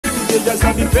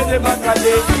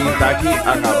Kiingtaki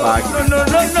angabagi.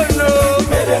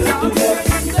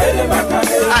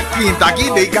 A Kiingtaki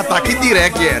dei kataki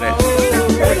direct hier.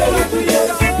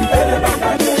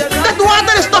 Dat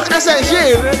water is toch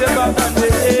essentieel?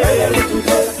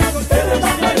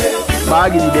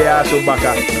 Bagi di dea so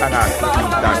baka anga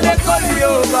Kiingtaki.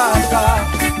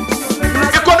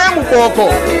 Economy poko.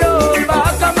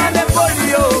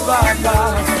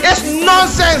 It's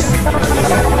nonsense.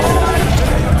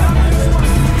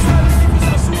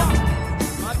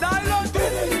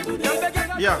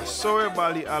 Ja, so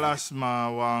bali alas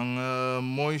ma wang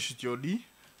mooi jodi.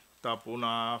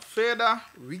 Tapuna verder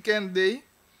weekend day.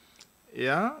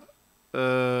 Ja,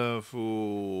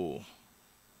 voor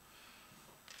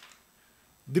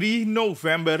 3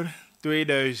 november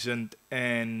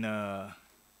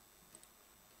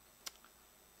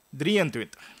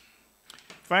 2023.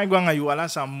 Fijn gwang ayu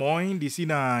alas a mooi di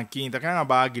sina Kiingtaki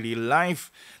ngabagi live.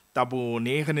 Tapo 99.7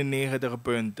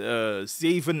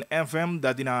 FM,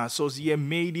 dat in de social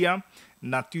media.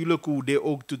 Natuurlijk hoe de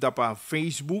ook doet op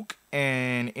Facebook.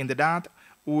 En inderdaad,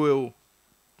 hoe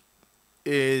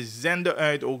zenden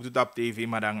uit ook doet op tv,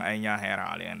 maar dan een jaar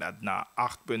herhalen. En dat na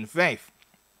 8.5.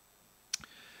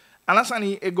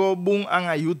 Alasani, ik go boom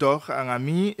aan jou toch, aan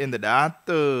mij, inderdaad.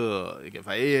 Ik heb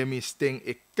een sting,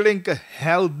 ik klink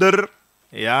helder.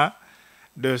 Ja,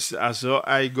 dus also,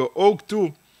 ik go ook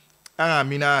toe.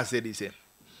 Mina se dice.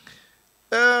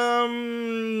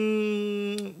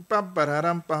 Pam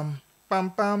pararam pam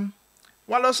pam pam.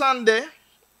 Walosande,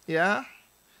 ja.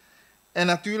 En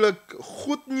natuurlijk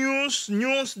goed nieuws,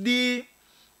 nieuws die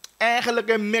eigenlijk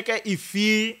een mekke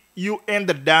ifi you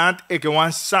inderdaad ik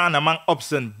want Sanaman op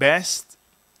zijn best,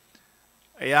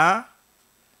 ja.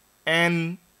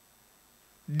 En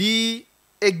die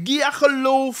ik gia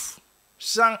geloof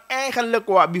zijn eigenlijk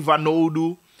wat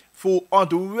bivanodu voor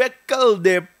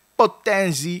ontwikkelde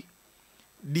potentie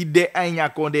die de anja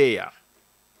kondea.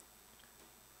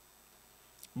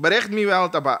 Bericht me wel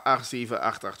op 8788547.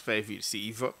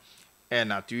 En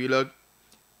natuurlijk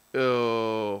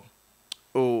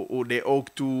hoe de ook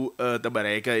toe te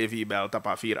bereiken even je belt op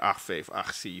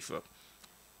 48587.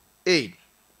 1.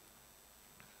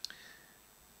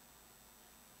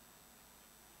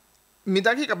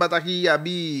 Mitaki kabataki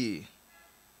yabi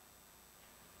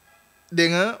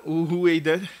dingen, hoe heet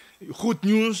het? Goed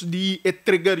nieuws die het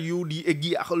trigger you, die ik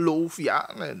ja geloof, ja,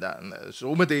 dan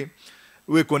zometeen.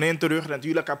 We kunnen terug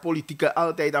natuurlijk aan politieke,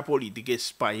 altijd aan politiek is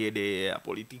Spanje, de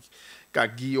politiek.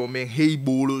 Kaki om een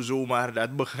heebolo zomaar,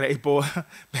 dat begrijpen we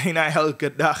bijna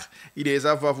elke dag. Iedereen is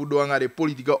af en toe aan de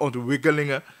politieke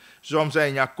ontwikkelingen. Soms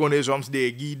zijn ja konen, soms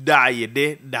de gi daai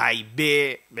de, daai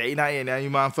be, bijna en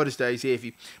iemand verstaan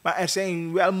je. Maar er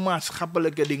zijn wel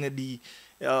maatschappelijke dingen die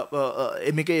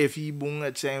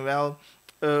het zijn wel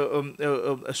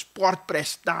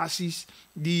sportprestaties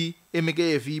die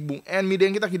boem. En ik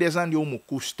denk dat je deze aan die om een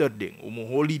koester ding, om een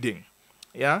holy ding.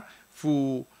 Ja,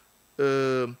 voor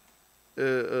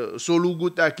solo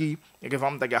goed taki. Ik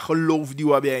heb dat je geloof die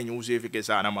wat bij je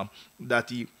even aan man dat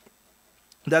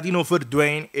hij nog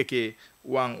verdwijnt, ik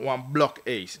wan blok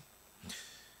is.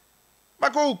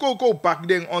 Maar ko pak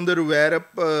ding onderwerp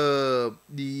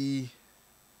die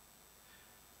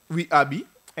wie abi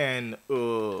en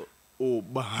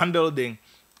behandel ding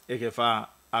ik heb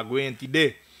een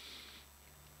idee.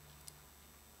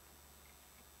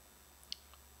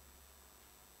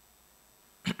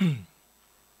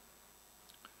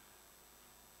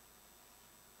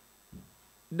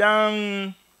 Dan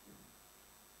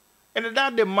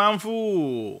inderdaad de man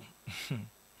voor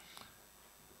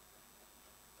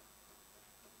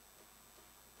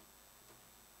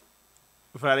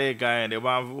Vareka de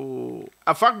man voor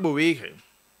afak bewegen.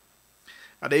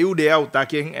 Dat is de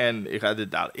uittakking en ik had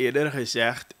het al eerder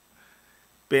gezegd.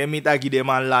 Permitaki de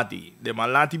man lati. De man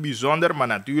lati bijzonder, maar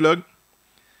natuurlijk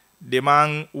de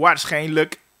man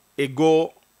waarschijnlijk ik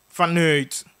go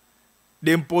vanuit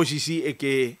de positie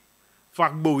ik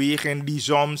vakbeweging die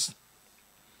soms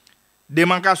de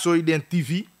man kan zo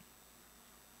identifiëren.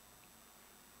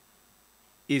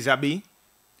 Isabi.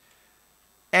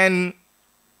 En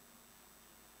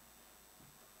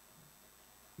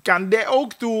kan de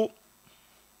ook toe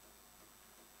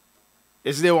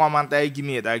is de wamantai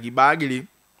ki dat ki bagili.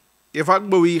 Je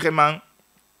vakbeweging man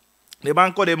de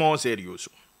man ko de man serieus.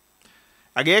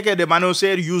 Ageke de man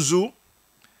serieus.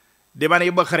 De man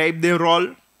je begrijpt de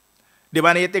rol. De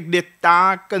man je de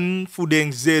taken voor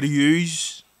den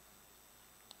serieus.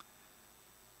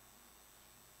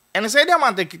 En dan zei de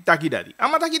man taki dat.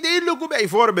 Maar taki de luku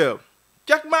bijvoorbeeld.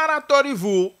 Kijk maar naar tori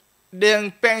voor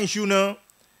de pensioenen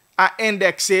a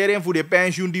indexeren voor de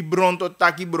pensioen die bronto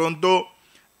taki bronto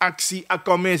actie, een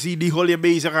commissie die hol je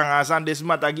bezig gaan gaan. Dus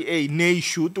maar dat je nee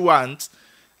shoot, want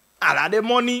ala de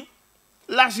money.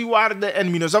 Lasi waarde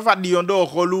en minus of die ondo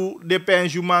golu de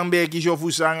pensioenman beki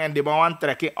jofusang en de man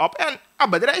trekken op. En een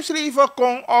bedrijfsleven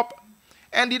kon op.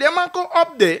 En die de man kon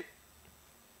op de.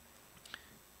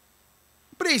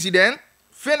 President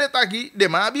vindt het dat de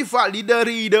man die valide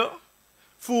reden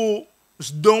voor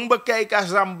dom bekijken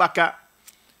zambaka.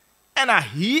 En a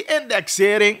hier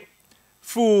indexering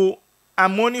voor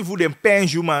een money voor de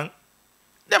pensioenman.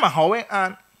 De man houden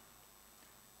aan.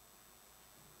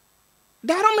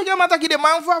 Daarom ik heb dat de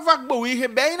man van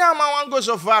vakbeweging bijna man go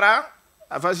so far.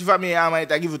 Afasi familie aan mij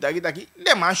taki.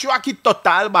 De man shoaki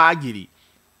totaal bagiri.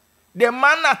 De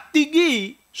man na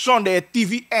tigi zonder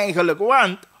TV eigenlijk,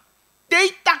 want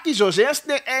die taki zo zes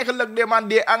de eigenlijk de man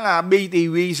de anga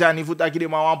BTW zijn voor dat de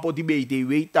man wan poti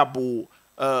BTW tapu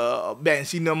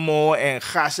benzine mo en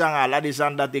gas anga la de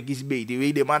zand dat ik is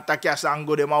BTW de man taki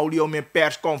asango de man uli om een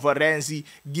persconferentie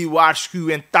gi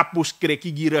waarschuwen tapus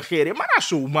kreki gi regeren maar dat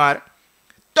zomaar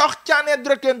toch tjane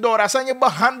drukken door als je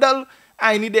behandel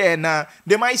en niet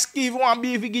de man schreef wan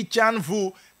bivigi tjan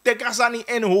voor tekasani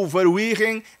in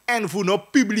overweging en voor no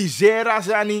publiceren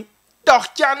sani toch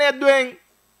tjane doen.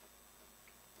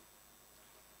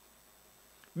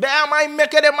 Bij mij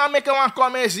meke de man meke een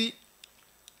commissie.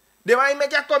 De man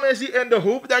meke een commissie in de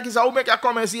hoop dat je zou meke een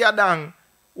commissie dan.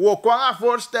 We kunnen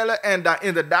voorstellen en dan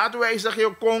inderdaad wijzig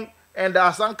je kon en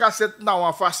daar zijn cassette nou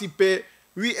een fascipe.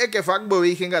 Wie ik heb vaak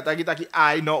beweging dat ik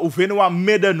ai nou of in een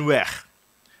middenweg.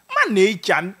 Maar nee,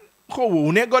 Tjan,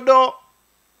 gewoon hè godo.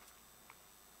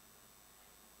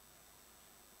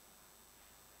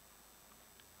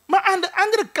 Maar aan de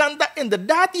andere kant, dat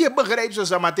inderdaad, je begrijpt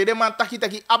zo maar de man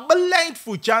taki a beleid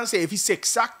voor chance heeft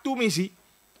exact toe missie.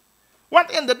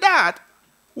 Want inderdaad,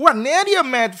 wanneer je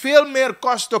met veel meer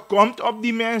kosten komt op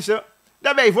die mensen,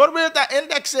 dan bijvoorbeeld dat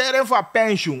indexeren van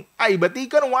pensioen, ay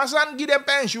betekent wasan die de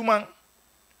pensioen man.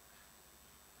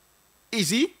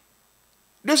 Easy.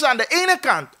 Dus aan de ene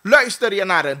kant luister je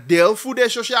naar een deel voor de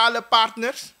sociale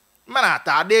partners, maar na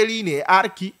ta deel nee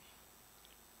arki.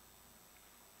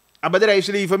 Het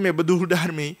bedrijfsleven me bedoel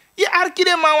daarmee. Je arki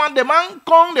de man, want de man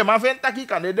kon, de man vindt dat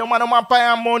kan de man een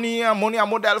paar money een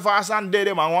model vast aan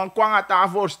de man, want kwam het daar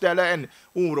voorstellen en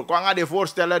hoe kwam het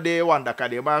voorstellen de, want dat kan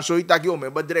de man zoiets dat je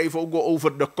met bedrijf ook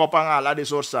over de kop en alle die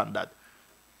soort van dat.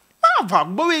 Maar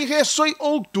wat bewegen zo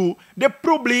ook toe de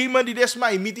problemen die des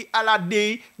mij met die alle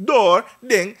day door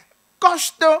de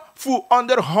kosten voor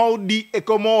onderhoud die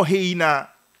economie heen.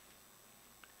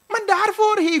 Maar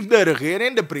daarvoor heeft de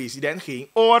regering, de president, geen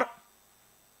oor.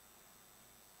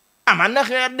 Maar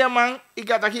negeer de man, ik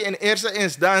had dat in eerste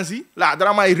instantie,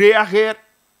 later maar reageer.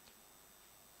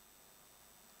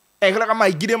 Eigenlijk aan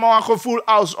mij geeft me een gevoel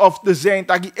alsof te zijn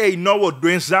dat je, nou we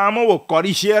doen samen, we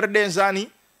corrigeren den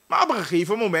zani. Maar op een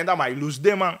gegeven moment aan mij loes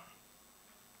de man.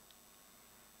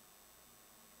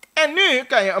 En nu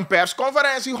kan je een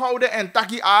persconferentie houden en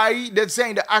taki ai, dit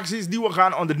zijn de acties die we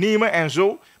gaan ondernemen en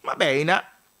zo. Maar bijna.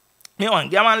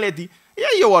 Ja, man, Letty. Ja,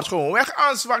 je wordt gewoon weg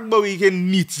aan zwakbeweging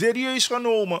niet serieus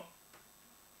genomen.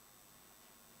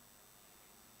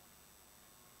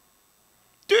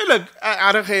 Tuurlijk, de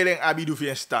regering abidu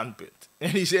een standpunt.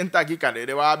 En die zijn dat je kan.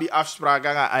 Er waren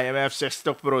afspraken aan IMF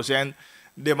 60%.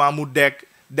 De man moet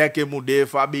dekken moet de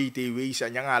van BTW.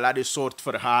 En alle die soort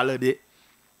verhalen. De.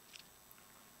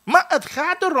 Maar het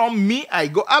gaat erom, me,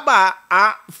 go aba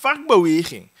a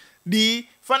vakbeweging. Die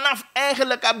vanaf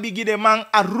eigenlijk een begin de man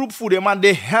een roep voor de man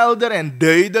de helder en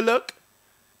duidelijk.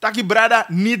 Dat je brada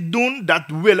niet doen, dat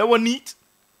willen we niet.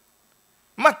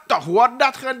 Maar toch wordt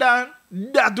dat gedaan.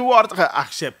 Dat wordt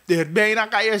geaccepteerd, bijna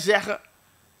kan je zeggen.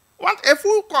 Want if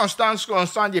je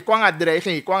constant, je kwam aan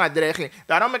dreiging.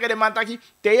 Daarom ik de man dat je,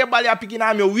 te je balia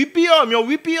pikina, me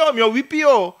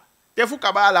wipio. Te fu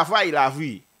kaba la fa la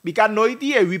vie. Je kan nooit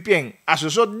je wiping. Als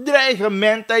een soort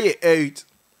dreigement je uit.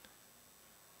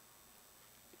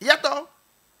 Ja toch?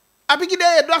 Heb ik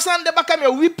de dosan de baka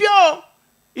me wipio.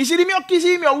 Is er me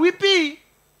kisi me wipi.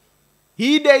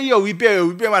 Hier de je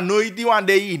wipio, maar nooit die wan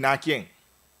de je na king.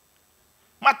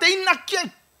 Maar te na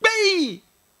king pay.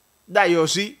 Dat je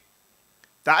zie.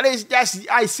 Dat is just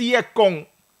I see a kong.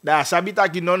 Dat sabita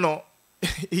ki no.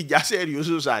 I just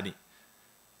serieus sani.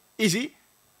 Isi.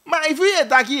 Maar if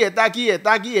je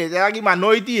taki maar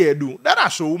nooit die doen. Dat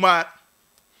is zomaar.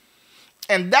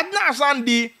 En dat na san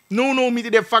die no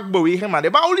met de vakbeweging, maar de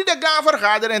bauli de gaan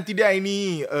vergaderen en die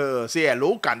niet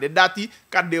CLO kandidati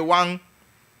kan de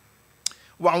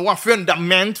wan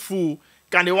fundament voor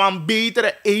kan de wan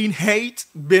betere eenheid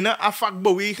binnen een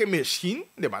vakbeweging misschien.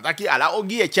 De man dat je ala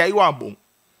ogi et chai wan boom.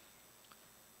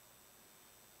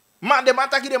 Maar de man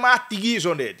dat je de man tigi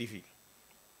zonder TV.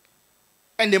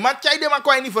 En de man tjai de man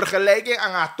kan je niet vergelijken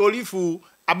aan a tolifu,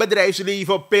 a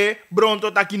bedrijfsleven pe,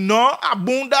 bronto taki no, a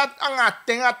boom dat aan a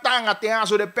tenga,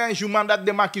 so de pensioenman dat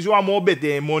de man kies wa mo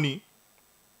bete money.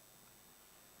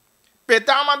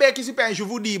 Petama be kisi pensioen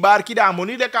voor die bar ki da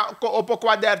money de ka op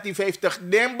kwa 30, 50,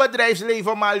 den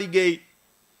bedrijfsleven maar ligay.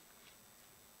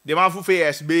 De man voor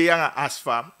VSB aan a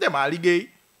asfa, de man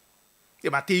ligay. De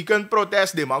man teken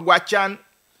protest, de man guachan.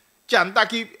 Chan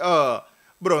taki,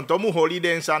 bronto mu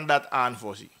holiday san dat aan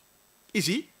voorzien.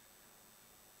 Isi?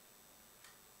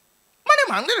 Maar de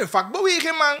man, de vak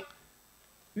bewegen man.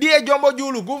 Die jumbo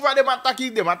julu, go van de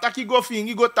mataki go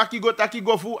fingi, go taki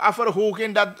go fu,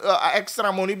 averhogen dat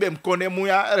extra money bem kone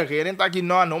muya, regering taki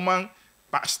no man,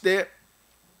 paste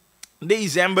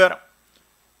december.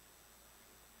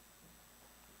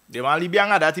 De man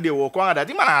Libianga dati, de wokwanga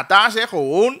dati, maar ata se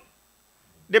gewoon,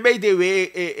 de BTW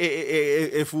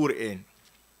voer in.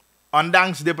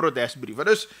 Ondanks de protestbrieven.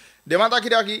 Dus de man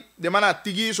taki, de man had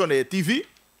tigi zo'n TV.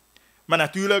 Maar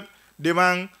natuurlijk, de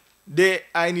man, de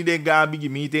einde de gabi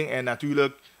meeting. En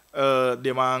natuurlijk,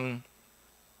 de man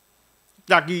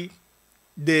taki,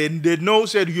 de no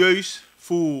serieus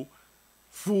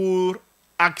voor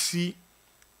actie.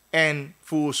 En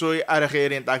voor zo'n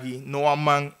regering taki, no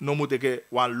man, no moet ik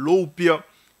een loopje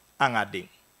aan het ding.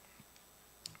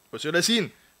 We zullen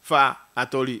zien, va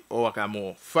atoli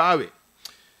owakamo fawe.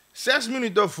 6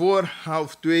 minuten voor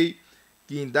 1:30,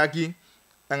 Kiingtaki,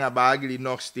 en bagli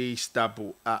nog steeds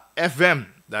tapu a FM.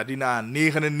 Dat is na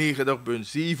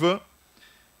 99.7.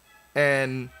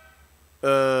 En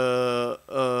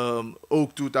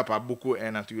ook toe tapa boeken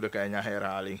en natuurlijk een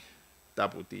herhaling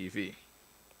tapu TV.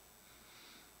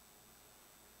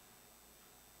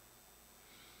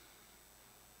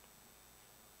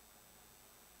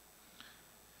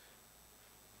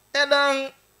 En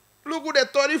dan look hoe de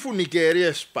tori voor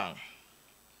Nigeria spang.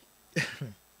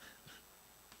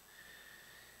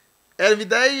 En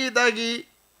vidai dagi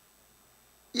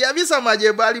ya bisa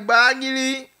maje bali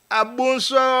bagili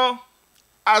abonso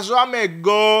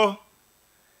azwamego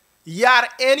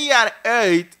jaar in jaar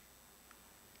uit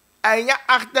en ja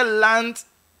achterland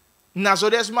na so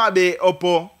desma be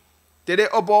oppo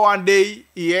tede oppo one day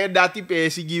ie dati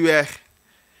pesi weg.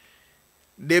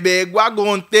 De be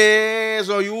guagonte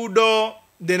so yudo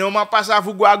de no ma pasa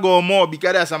fu guagomo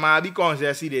bikada sama bi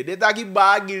concessi de taki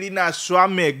bagili na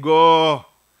swamego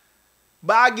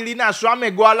bagili na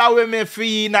swamego alawe me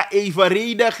fi na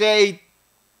evenredigheid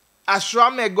a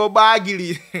swamego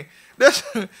bagili. Dus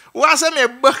was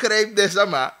me begrijp de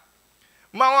sama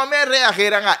maar me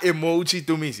reageren aan emotie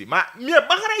to misi maar me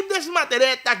begrijp des ma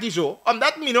tere taki zo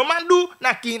omdat mi no man do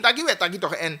na Kiingtaki we taki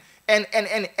toch en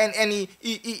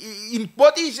in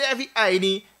poti sevi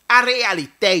aini a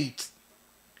realiteit.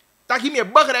 Taki me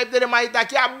begrijpt de mai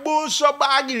taki a bonso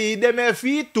bagili de me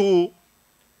fitu.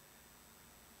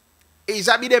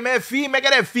 Isabi de me fi me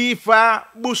kere FIFA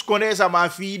buskone sa ma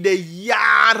fi de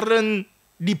jaren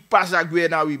di pasa gwe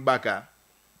na wi baka.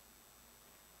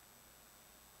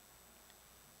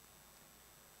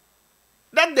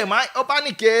 Dat de mai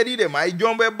opani keri de mai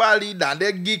jombe bali dan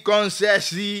de gi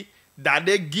concessie. Dat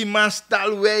de giman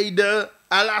stalweide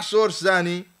à la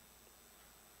sorsani.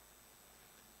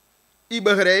 I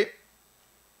begrijp.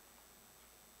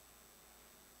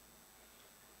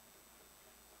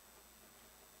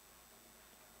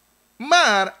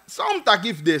 Maar, soms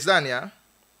takif desan ja.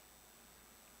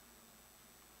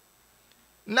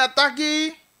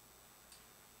 Nataki.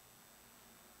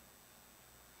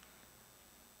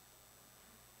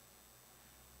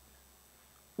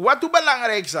 Wat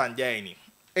belangrijk zijn, jij niet.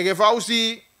 Ik heb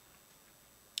aussi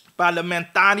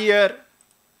parlementariër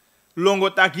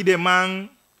longo taki de man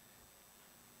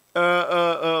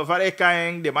waar ik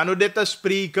kan de man dit te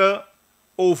spreken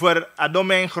over het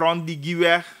domeingrond die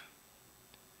gieweg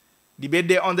die bij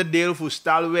de onderdeel voor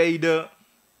stalweide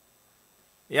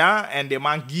ja en de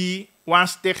man gie wan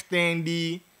stichting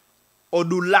die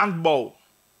odu landbouw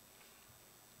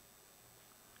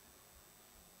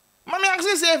maar mijn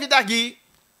gezegd even dat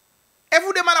en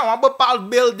voor de man een bepaald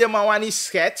beeld de man wani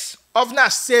schets of na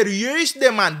serieus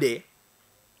demande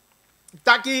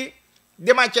taki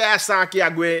de man tja saki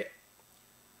agwe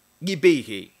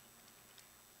gipege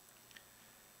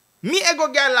mi ego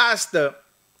ga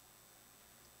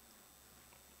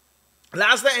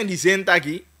laatste in die zin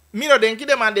taki mi no denki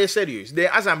de man de serieus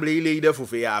de assembleeleden voor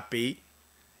VAP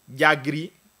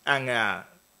jagri en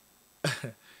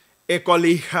een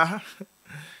collega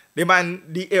de man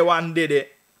die ewan dede.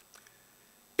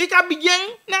 Ik heb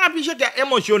begin na een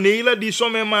emotionele die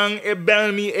sommige man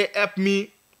bel me, app me.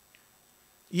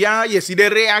 Ja, je ziet de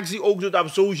reactie ook op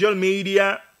social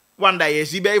media. Want dat je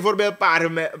ziet bijvoorbeeld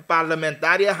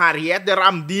parlementariër Harriet de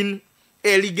Ramdin,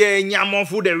 elige nyamon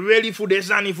voor de weli voor de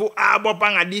zani voor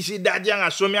abopanga disi dat janga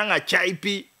somyanga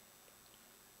chaipi.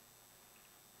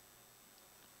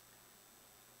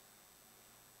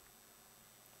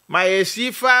 Maar je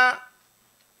ziet van,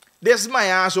 dit is maar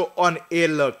ja zo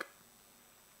oneerlijk.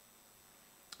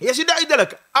 Je ziet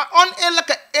duidelijk, een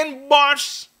oneerlijke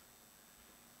inborst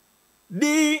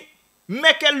die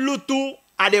meke lutu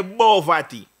a de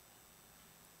bovati.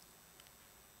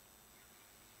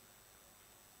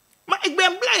 Maar ik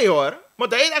ben blij hoor,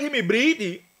 want hij dat je me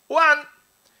breedie. Want,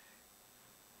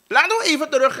 laten we even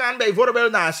teruggaan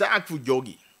bijvoorbeeld naar een zaak voor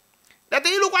Jogi. Dat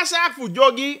is ook een zaak voor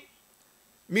Jogi.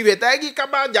 Mi weet ik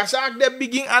kaba ja zaak de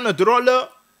begin aan het rollen.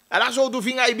 Ala zo tu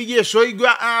vinga ibige soigo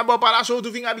abo para zo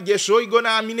tu vinga ibige soigo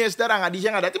na minister anga die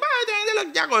zeggen dat. Maar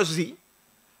uiteindelijk ja zie.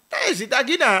 Dat is het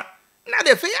agina. Na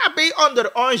de VAP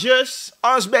onder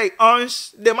ons bij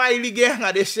ons, de mai liggen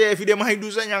aan de CV, de mai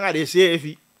doen zijn aan de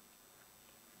CV.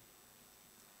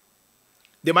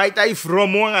 De mai tai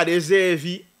fromo aan de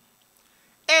CV.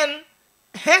 En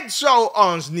het zou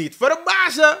ons niet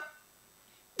verbazen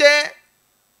de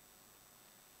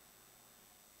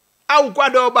au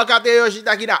kwado bakate yoshi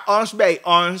takina ons bij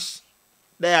ons.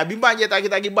 Da ya bimbanje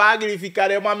taki bagri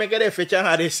fikare ma mekere fecha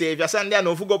aan de CV. Asande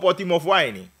no fugo poti mo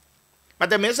fwaini. Maar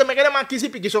de mensen maken maar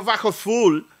kiezen zo van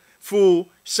gevoel voor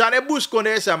sanebus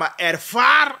konesa maar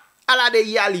ervaar ala de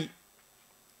yali.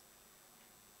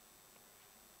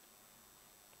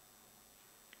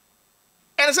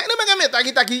 En zijn er met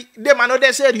taki de mano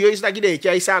de serieus taki de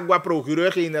jij sagwa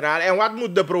procureur-generaal en wat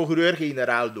moet de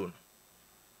procureur-generaal doen?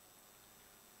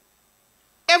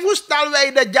 En hoe stel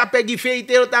wij de japegi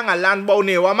veetel tanga landbouw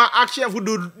nee, maar actie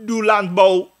voor do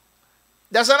landbouw.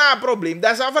 Dat is een probleem.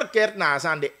 Dat is een verkeerd naast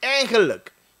aan de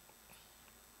eigenlijk.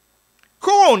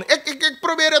 Gewoon, ik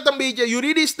probeer het een beetje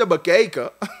juridisch te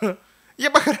bekijken.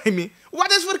 Je begrijpt me?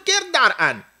 Wat is verkeerd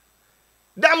daaraan?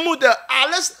 Dan moet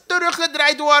alles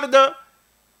teruggedraaid worden.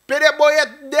 Pereboyet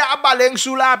de abaleng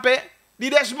sulape. Die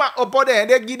desma opode,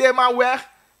 de gide ma weg.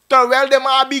 Terwijl de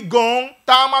ma abigong,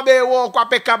 tama be wo kwa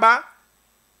pekaba.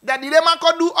 Dat die man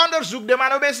kan doen onderzoek, de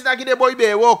man obesi dat de boy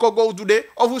be wo ko go today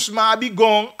of usma bi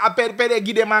gong a per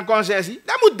de man concessie.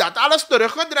 Dan moet dat alles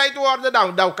teruggedraaid worden.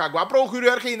 Dan kan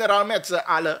procureur-generaal met z'n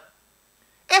allen.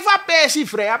 Even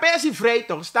pensie vrij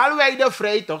toch. Stel wij de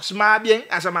vrij toch. Sma bien,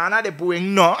 als een man de poeing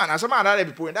no, en als een man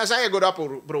de poeing, dan zeg je goed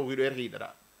op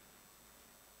procureur-generaal.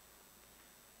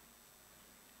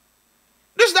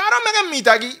 Dus daarom ben ik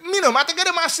mitagi, mino, maar ik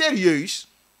het maar serieus.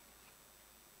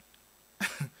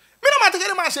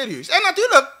 Maar serieus. En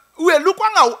natuurlijk, we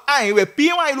lukken nou aan, we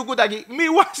pien we lukken dat mi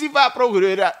was van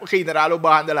procureur-generaal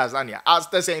behandelen aan als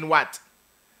te zijn wat.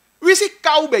 We zien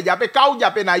kou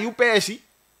jape na UPSI.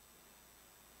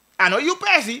 Ano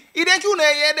UPSI, iedereen tjune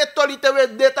je de tolite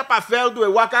we de tapaveld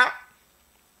we waka.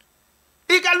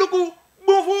 Ik kan lukken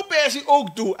boven UPSI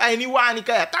ook toe. En niet waar niet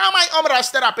kan. Tamai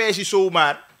omraster APSI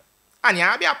zomaar.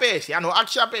 Anja bij APSI, ano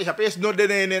actie APSI no de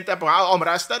ne tapa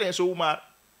omraster en zomaar.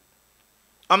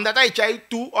 Omdat hij chai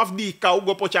toe of die kou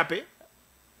go po chape.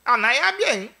 Anaya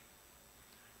bien.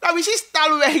 Dat we zien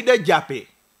stal wij de jape.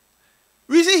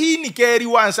 We zien hier niet keri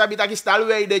wan sabi dat stal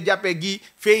wij de jape gi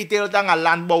veetel tanga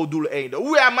landbouwdoeleinden.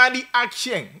 We hebben die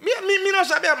action. Mi no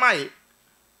sabi amai.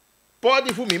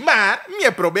 Poti voor me. Maar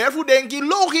mi probeer voor denken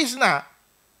logisch na.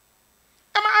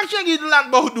 En maar action gi de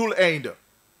landbouwdoeleinden.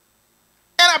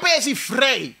 En dan ben je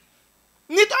vrij.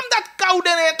 Niet omdat kou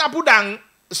de tapudang.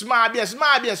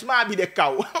 Smabi de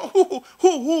kou.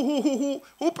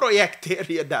 Hoe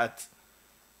projecteer je dat?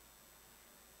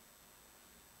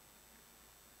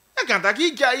 Je kan dat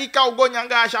niet, je kou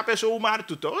gonyanga chape zomaar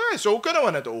toe. Zo kunnen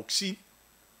we het ook zien.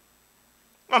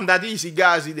 Omdat die is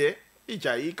gazi de.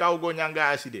 Je kou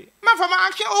gonyanga de. Maar van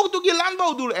maak je ook toch je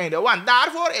landbouwdoeleinden. Want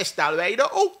daarvoor is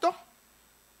stalweide ook toch.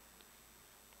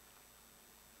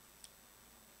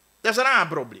 Dat is een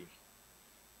probleem.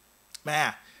 Maar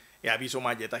ja. Ja, wie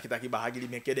zomaar je taki bahagi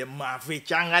me kede ma fe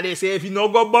changa de se fi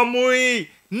no go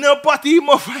bamui. No pati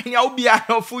mo van jou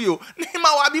biano voor jou. Nee,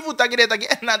 maar wat die voet taki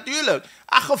en natuurlijk.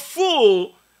 A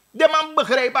gevoel. De man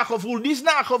begrijpt a gevoel. Die is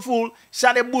na gevoel.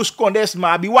 Sa de bus kondes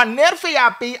ma bi. Wanneer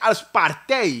VAP als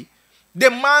partij. De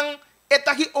man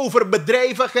etaki over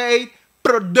bedrijvigheid,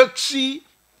 productie.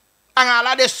 En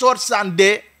ala de soort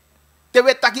sande. Te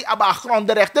wet taki aba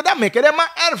grondrechten. Dan meke de man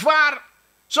ervaar.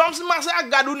 Soms mas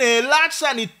agadune laat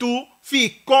sa ni tu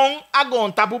fi kong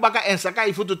agon tapu baka en saka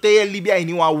ifutu te Libya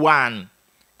ini wan.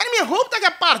 En ik hoop dat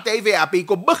je partij VAP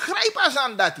ko begrijpen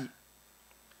aan dat.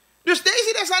 Dus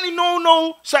deze is aan die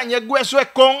no sanje gweswe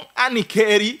kong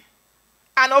anikeri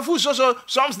En of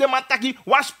soms de man taki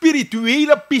wat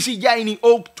spirituele pissie jij niet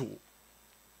ook toe.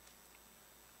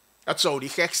 Dat zou die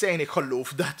gek zijn, ik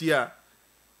geloof dat, ja.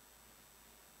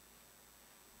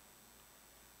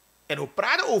 En we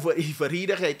praten over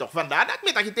evenredigheid toch. Vandaar dat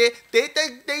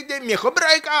je meer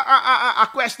gebruik a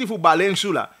kwestie voor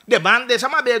balensula. De man, de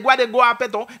sama be gwa de gwa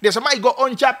peto. De sama igo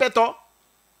oncha peto.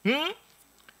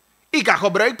 Ik ga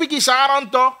gebruik piki saran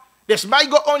toch. De sama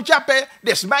igo oncha pe.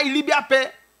 De sama Libya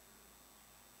pe.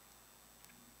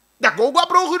 Dat ook wat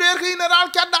procureur-generaal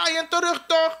kan daar terug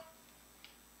toch.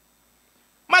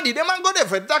 Maar die de man go de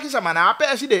verdak is ama na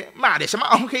pe de. Maar de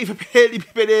sama omgeven pe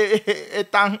Libya de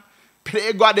etang.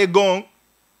 Pre de gong.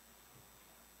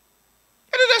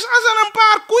 En dus als er een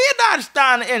paar koeien daar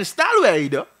staan en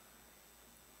stalweiden.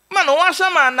 Maar nou als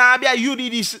er maar na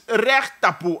juridisch recht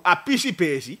tapu a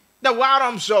pisi. Dan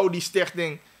waarom zou die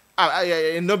stichting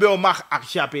Nobel mag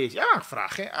accepteren? Ja, ik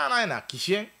vraag je aan een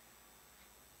kiesje.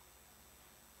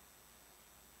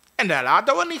 En dat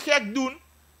laten we niet gek doen.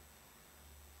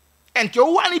 En je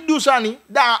wat niet doen, Sani.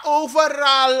 Daar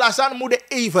overal lasan moet de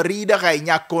evenredigheid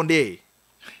ja konde.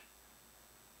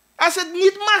 Als het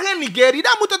niet mag in Nigeria,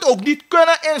 dan moet het ook niet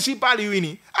kunnen in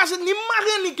Sipaliwini. Als het niet mag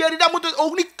in Nigeria, dan moet het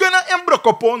ook niet kunnen in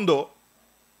Brokopondo.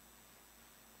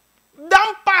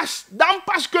 Dan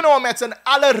pas kunnen we met z'n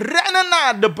allen rennen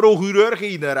naar de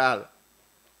procureur-generaal.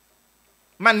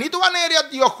 Maar niet wanneer het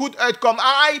je goed uitkomt.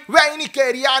 Ai, wij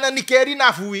Nigerianen, Nigeria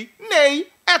nafui.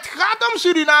 Nee, het gaat om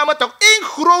Suriname toch. Eén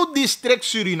groot district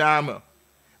Suriname.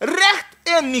 Recht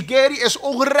in Nigeria is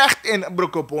ook recht in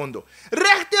Brokopondo.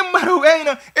 Recht in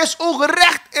Marowijnen is ook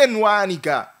recht in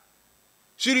Wanica.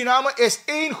 Suriname is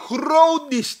één groot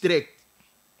district.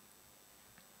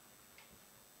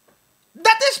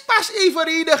 Dat is pas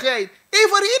evenredigheid.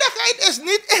 Evenredigheid is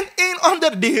niet in één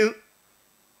onderdeel.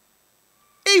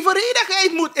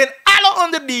 Evenredigheid moet in alle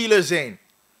onderdelen zijn.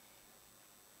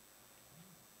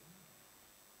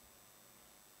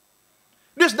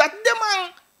 Dus dat de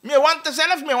man... Me want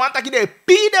zelf, me want dat je de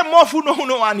pie de mofu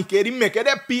no aan Nikeri, meke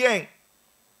de pie.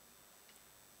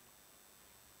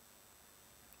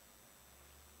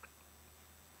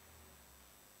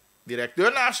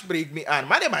 Directeur naast spreekt me aan,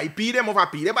 maar de mij pie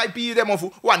de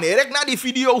mofu. Wanneer ik naar die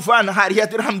video van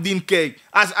Harriet Ramdin kijk,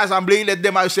 als assembleelid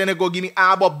de mij Senegal gini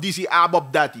abob disi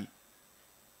abob dati.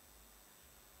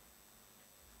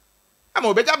 En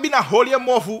mo beta bina holie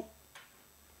mofu.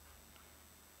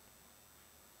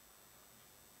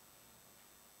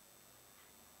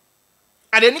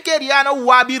 En de Nigerianen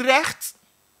wabi recht.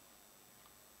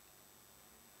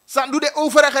 San doe de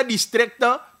overige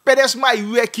districten. Pedes mai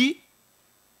weki.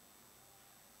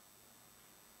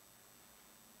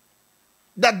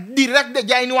 Dat direct dat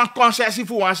jij nu een concessie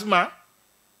voor ons man.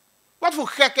 Wat voor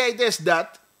gekheid is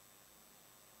dat?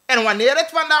 En wanneer het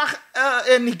vandaag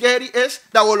in Nigeria is,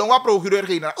 dan wil we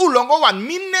procureur-generaal. Hoe lang want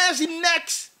minnes in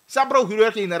niks. Sa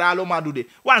procureur-generaal maar doe dit.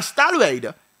 Want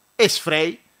stalweide is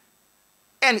vrij.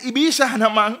 En Ibiza na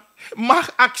man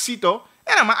mag actie toch?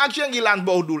 En dan mag actie in je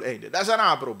landbouwdoeleinden. Dat is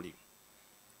een probleem.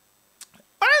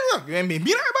 Maar ik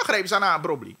begrijp dat is een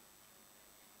probleem.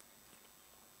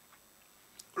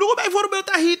 Look bijvoorbeeld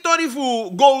dat history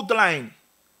voor Goldline.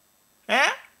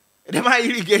 Hè? Dat mag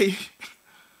jullie geven.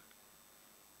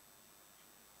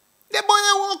 De boy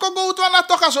woko go to na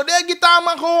toka so de gitaar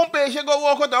man gewoon peesje go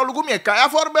woko to lugu me kaya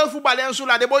voorbeeld voor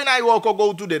Balensula de boy na woko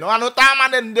go to de no ano tama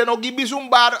de no gibi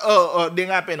zumbar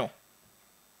dinga peno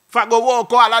fa go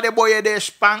woko ala de boy de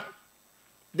span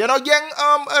de no gen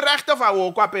rechte fa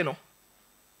woko peno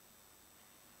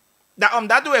da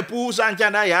omdat we poes aan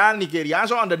tjanda ja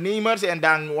Nigeriaanse ondernemers en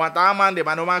dan wat man de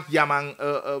manomak jamang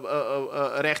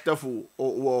rechte voor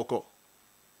woko.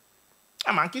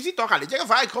 Ja, man, kies toch al. Je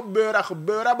vaak gebeuren,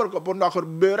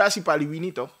 gebeuren, si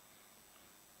paliwini toch?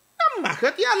 Dan mag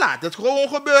het, ja, laat het gewoon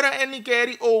gebeuren in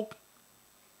Nigeria ook.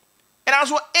 En als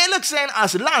we eerlijk zijn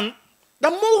als land,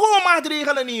 dan mogen we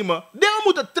maatregelen nemen. Dingen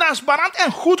moeten transparant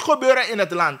en goed gebeuren in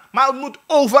het land. Maar het moet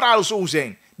overal zo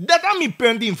zijn. Dat is mijn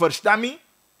punt in verstemming.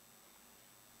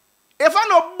 Even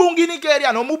no bungi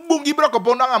Nigeria, no moet bungi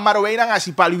brokoponda aan Marowijnen en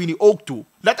si paliwini ook toe.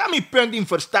 Dat is mijn punt in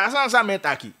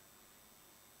verstemming.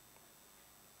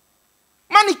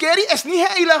 Maar Nigeria is niet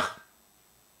heilig.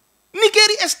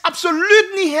 Nigeria is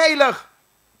absoluut niet heilig.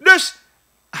 Dus,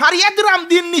 Harriet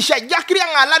Ramdin Nisha, Jakri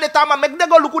en Allah de Tama, mek de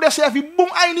goluku de sefi, boom,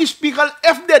 aini spiegel,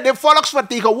 FD, de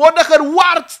volksvertegenwoordiger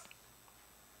waard.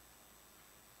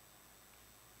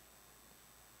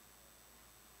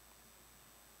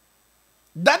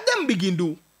 Dat dan begin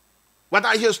doen. Want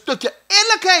als je een stukje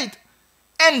eerlijkheid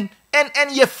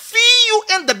en je viel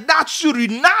inderdaad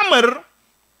Surinamer,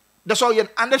 dan zou je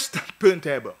een ander standpunt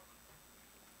hebben.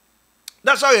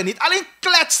 Dan zou je niet alleen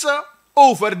kletsen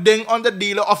over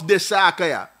onderdelen of de zaken,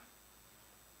 ja.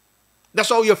 Dan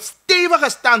zou je stevige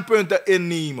standpunten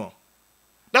innemen.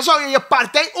 Dan zou je je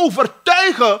partij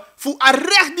overtuigen voor het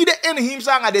recht die de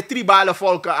inheemse aan de tribale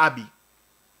volken hebben.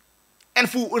 En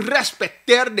voor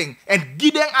respectering en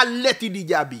giden aleti die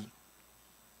jabi.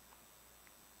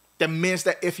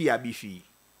 Tenminste, if je jabi.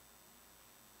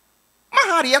 Maar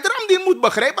Harriet Ramdin moet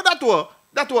begrijpen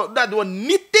dat we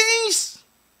niet eens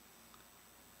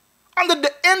onder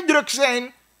de indruk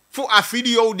zijn voor een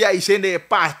video die is in de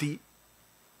party.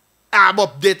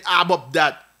 Abop dit, abop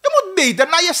dat. Je moet beter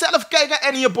naar jezelf kijken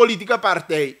en in je politieke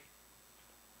partij.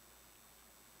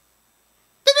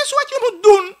 Dit is wat je moet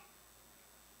doen.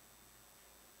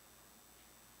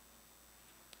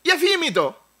 Je vindt me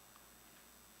toch?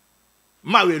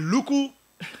 Maar we luku.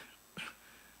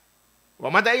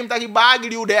 Want met hem dat je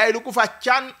bagel de hij luku van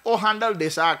Chan o handel de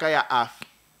zaken ja af.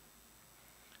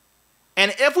 En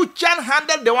if u Chan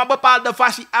handel de een bepaalde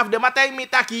fasie af de matay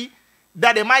mitaki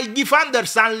dat de mij die van der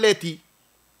San leti.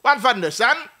 Want van der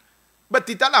San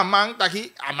betitel amang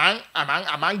taki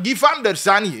amang die van der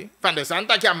San hier. Van der San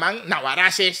taki amang na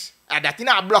warases. Dat is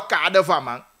een blokkade van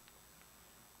man.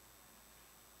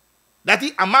 Dat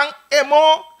is amang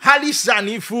emo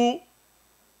halisani fu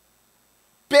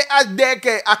PSD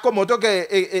ke akomoto ke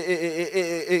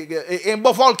een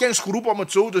bevolkingsgroep om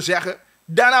het zo te zeggen.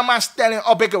 Daarna maar stelling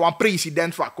op ik een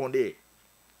president van Condé.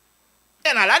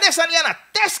 En ala desan ya na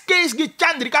testcase ge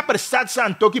Chandrika Persat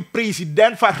Santoki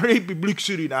president van Republiek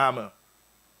Suriname.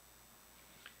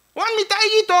 Want mita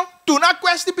ito, toen een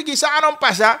kwestie pikisa aan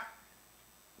pasa,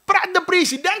 praat de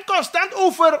president constant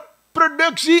over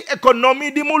productie,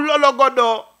 economie, die moet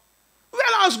lologodo.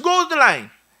 Wel als Goldline.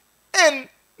 En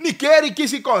Nikeri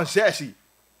kies concessie.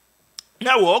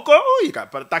 Nou ook, ik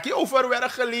heb het takje over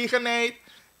werkgelegenheid.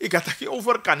 Ik heb het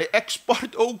over kan de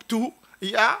export ook toe.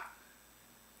 Ja.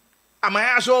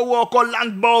 Amaya zo ook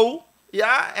landbouw.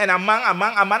 Ja. En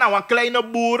amang een kleine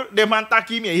boer. De man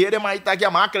taki me hier, de man taki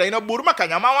een kleine boer. Maar kan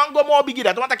je maar een gomo bigi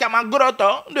dat, want taki een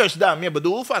grote. Dus daarmee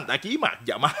bedoel van taki maar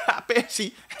ja maar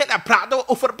pensie. En dan praten we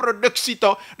over productie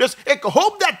toch. Dus ik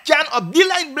hoop dat Jan op die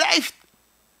lijn blijft.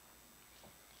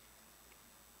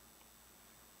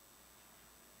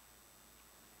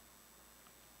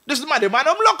 Dus maar de man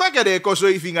omlokken ke de koso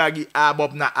ifingagi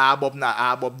abob na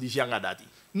abob die janga dati.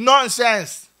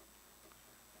 Nonsense.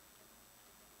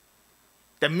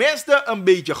 Tenminste een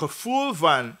beetje gevoel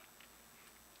van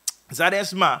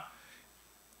Zaresma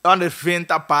ondervindt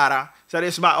dat para.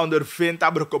 Zaresma ondervindt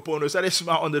dat brokopono.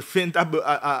 Zaresma ondervindt dat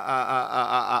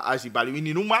asibali. We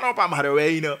noemen maar op aan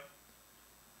Marwijnen.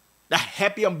 Dan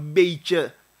heb je een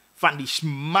beetje van die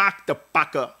smaak te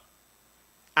pakken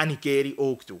aan die keri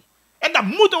ook toe. En dan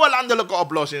moeten we landelijke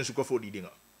oplossingen zoeken voor die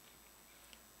dingen.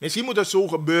 Misschien moet het zo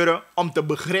gebeuren om te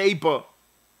begrijpen.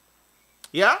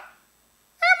 Ja?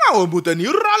 Maar we moeten niet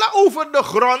rollen over de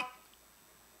grond.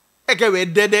 Ik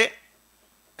weet dit.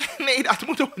 Nee, dat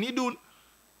moeten we niet doen.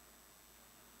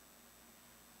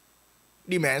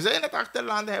 Die mensen in het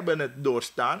achterland hebben het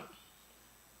doorstaan.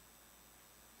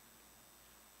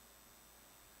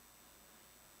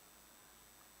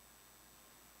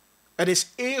 Er is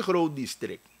één groot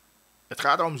district. Het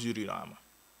gaat om Suriname.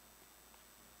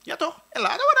 Ja toch? En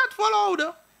laten we dat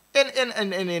volhouden.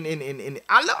 In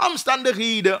alle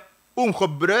omstandigheden. Om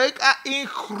gebruik aan een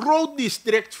groot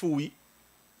district voei.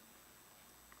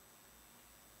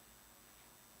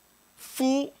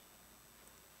 Voor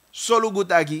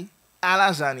Solugutaki,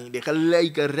 Alazani, de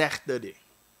gelijke rechten.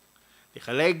 De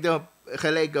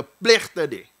gelijke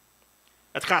plichten.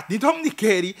 Het gaat niet om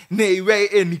Nikeri. Nee, wij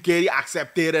in Nikeri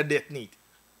accepteren dit niet.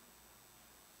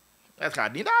 Het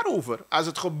gaat niet daarover. Als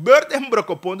het gebeurt in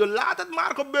Brokopondo, laat het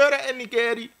maar gebeuren in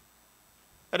Nikeri.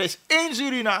 Er is één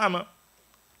Suriname.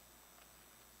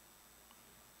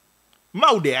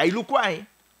 Maude hij lukwai.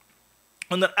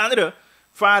 Onder andere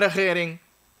van regering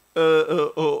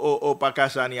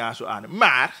Pakasania zo aan.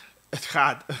 Maar het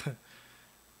gaat.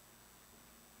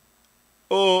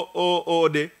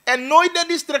 En nooit de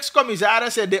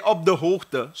districtscommissaris is op de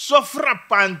hoogte. Zo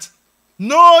frappant.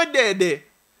 Nooit de.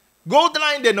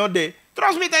 Goldline de no de.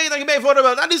 Trouwens, met dat je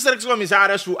bijvoorbeeld een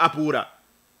districtscommissaris voor Apura.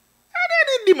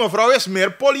 Die mevrouw is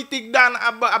meer politiek dan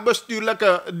een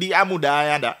bestuurlijke die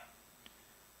Amudaya.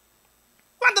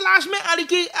 Want de laatste me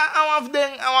aliki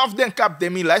af den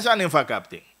kapten mi les aan een van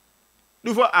kapten.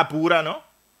 Nu voor Apura no.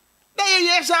 Dan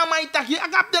je samen itaki a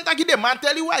kapten taki de man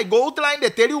tell you why Goldline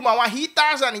de tell you maar wa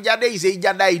hitas aan ja deze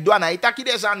ja dai doana itaki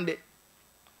de sande.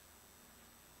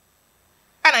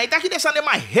 En hij itaki de sande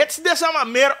maar hits de sama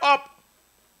meer op.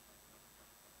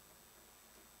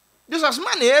 Dus als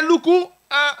man heel luku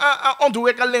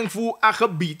ontwikkeling voor een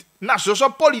gebied. Nou, zo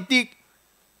politiek.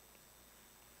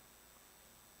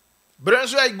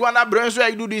 Brunswijk, Guana,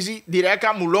 Brunswijk doet die direct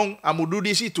aan Moulong, aan moet doen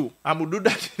die toe. Aan moet doen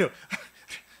dat.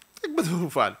 Ik bedoel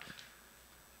van.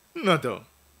 Nou toch.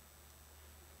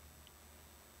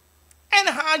 En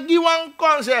haar gewoon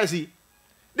concessie.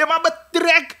 De man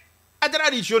betrek het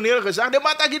traditioneel gezag. De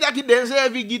man dat je den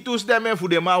zeven die toestemmen voor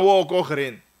de man ook ook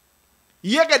erin.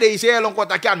 Je kan deze hele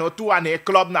kontak aan het toe aan de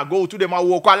club na go to de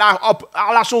man ook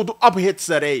alla soort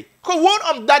ophitserij. Gewoon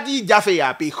omdat die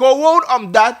Jaffe. Gewoon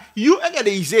omdat je kan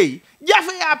deze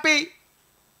Jaffe.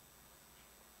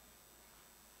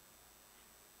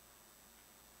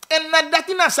 En nadat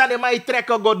je na sane mai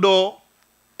trekken godo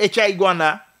echai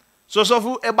guana. So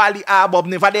fu ebali abob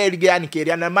ne vade erige ani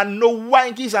keri an man no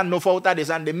wanki san no fauta de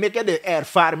san de meke de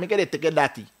erfar meke de teke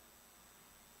dati.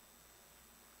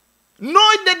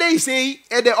 Nooit dat they say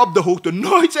de op de hoogte.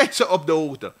 Nooit zijn ze op de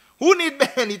hoogte. Hoe niet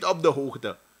ben je niet op de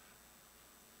hoogte?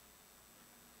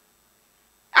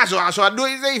 Zo doe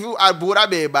je ze even albura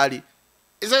bij Bali.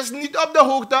 Ze is niet op de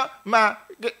hoogte, maar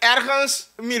ergens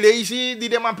Milesi die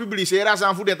de man publiceren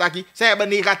aan Kiingtaki, ze hebben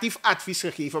negatief advies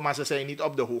gegeven, maar ze zijn niet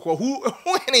op de hoogte.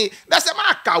 Hoe nee, dat is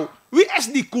maar kou. Wie is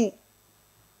die koe?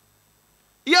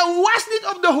 Je was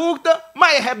niet op de hoogte,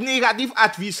 maar je hebt negatief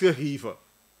advies gegeven.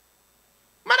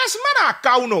 Maar dat is maar een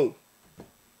kou nou.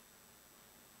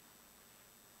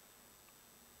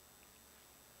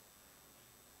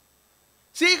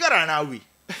 Zeker aan wie?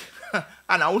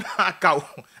 Aan een kou.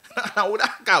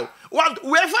 Want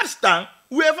we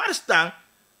verstaan,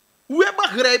 we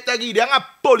begrijpen dat je dan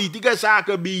politieke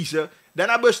zaken bezig,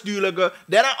 dan bestuurlijke,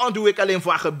 dan ontwikkeling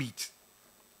van gebied.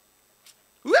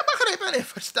 We begrijpen en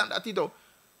verstaan dat hij toch.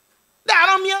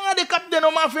 Daarom je de kap de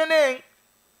normaal vinden.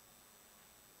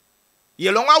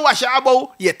 Je longa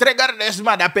washabo, je trigger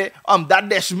desma dape, omdat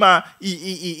desma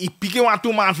i pique wan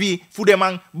toeman vi voor de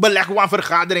man beleg wan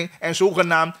vergadering en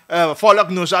zogenaamd volk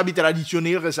nozabi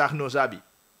traditioneel gezag nozabi.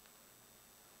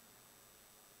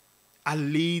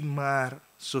 Alleen maar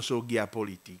sosogia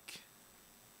politiek.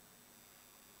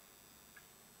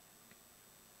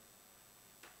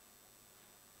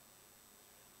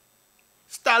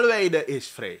 Stalweide is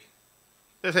vrij.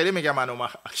 Dat zei ik maar nog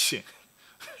maar actie.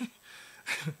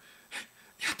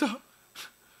 Ja toch?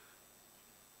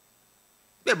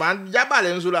 De man, ja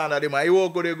balen zulana de man,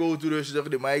 je de go to rustig,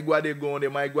 de man, igwa de go, de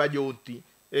man, igwa jonti,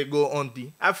 go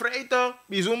onti. Afraid toch?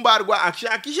 Bijzonder gwa actie,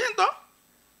 akishen toch?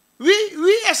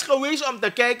 Wie is geweest om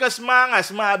te kijken,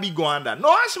 sma biguanda? No,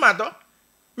 asma toch?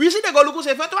 Wie zit de goluku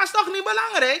zeggen, het was toch niet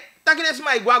belangrijk? Dat je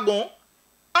sma igwa gon.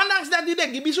 Ondanks dat die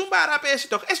denk, bijzonder rap is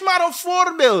toch? Is maar een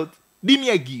voorbeeld. Die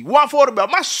miegi, een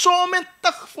voorbeeld. Maar zo met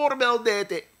toch voorbeeld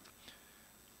dit.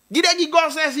 Gide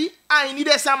gonsensi, ai ni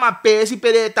de sama pesi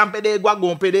pede tampede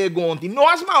guagon pede gonti. No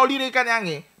asma oli de kan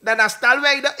yange. Dan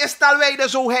is stalweide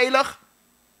zo heilig.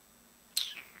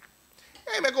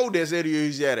 Hey, me go de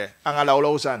serieus jere. Angala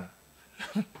olosan.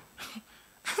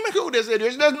 Me go de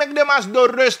serieus. Dus me de mas door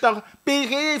rustig. PG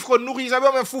heeft genoeg. Je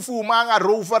zou met fufu manga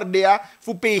rover dea.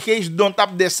 Voor PG's don't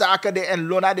tap de zaken de en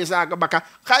lona de zaken bakken.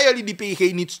 Ga jullie die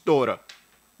PG niet storen.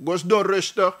 Gos door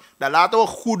rustig. Dan laten we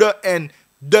goede en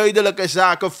duidelijke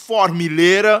zaken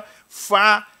formuleren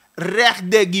van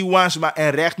recht de giwansma en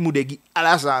recht moet de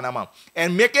alasana man.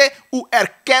 En meke u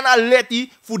erkennen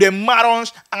leti voor de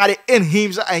marons aan de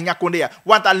inheemse en jakondea.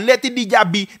 Want dan leti die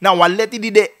jabi, nou wat leti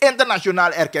die de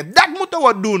internationaal erkennen. Dat moeten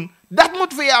we doen. Dat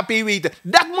moet VAP weten.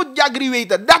 Dat moet Jagri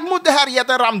weten. Dat moet de Harriet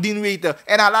Ramdin weten.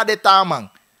 En ala de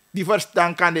taman. Die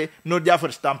verstand kan de Noordja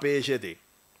verstand PGT.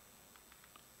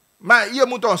 Maar je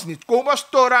moet ons niet komen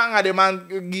storen aan de man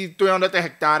die 200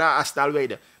 hectare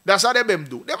astalweide. Dat zou de bem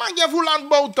doen. De man je voor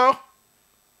landbouw toch?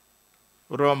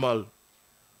 Rommel.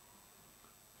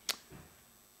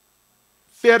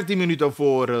 14 minuten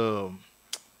voor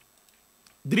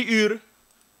 3 uur.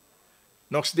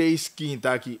 Nog steeds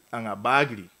Kiingtaki aan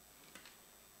Bagli.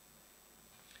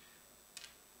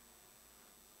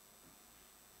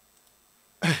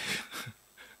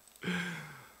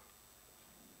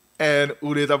 En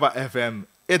hoe dit op FM.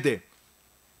 Ete.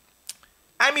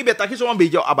 En mi betaki zo'n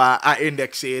beetje op een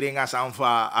indexering als aan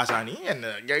en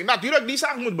natuurlijk die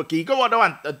zaak moet bekeken worden,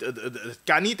 want het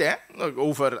kan niet hè.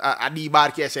 Over die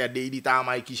baartjes die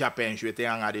tama ik kies pensioen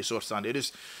aan die soort van.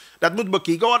 Dus dat moet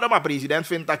bekeken worden, maar president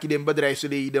vindt dat je de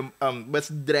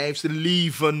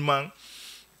bedrijfsleven man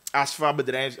als van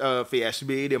bedrijf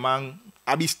VSB de man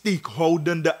abi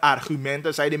steekhoudende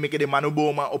argumenten zei de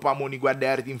manoboma op Amonigua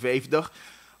 1350.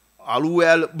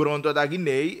 Alhoewel bronto dat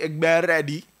nee, ik ben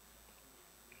ready.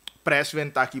 Pres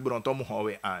vindt dat je bronto moet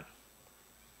houden aan.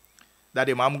 Dat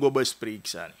de man go bespreken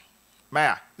zijn. Maar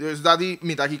ja, dus dat die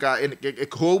mitakika. En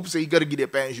ik hoop zeker die de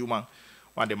pensioen man.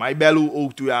 Want de mij bellen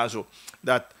ook toe ja zo.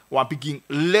 Dat want Peking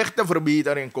lichte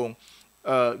verbetering kon.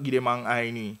 Die de man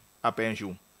eigenlijk a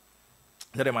pensioen.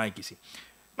 Dat is mijn kiesie.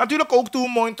 Natuurlijk ook toe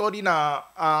mooi tot die na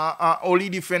olie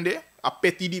die vinden. A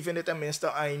petty die vinden tenminste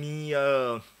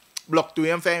eigenlijk blok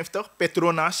 52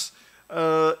 Petronas.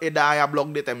 Edaya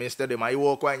blok de tenminste de mij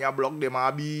ook wel ja blok de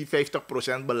maar bi 50%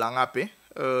 belang heb.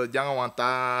 Jangan want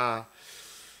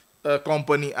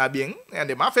company abing en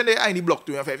de maar vinden eigenlijk blok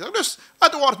 52. Dus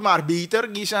het wordt maar beter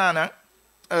gisana.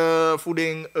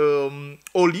 Voeding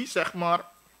olie zeg maar.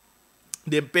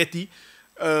 De petty.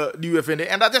 Die we vinden.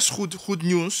 En dat is goed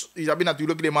nieuws. Je hebt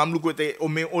natuurlijk de man loeken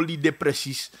om mijn olie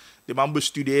depressies. De man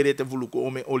bestuderen te voelen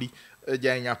om mijn olie.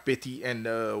 Ja, petty en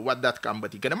wat dat kan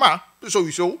betekenen. Maar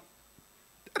sowieso.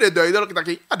 Het is duidelijk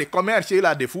dat de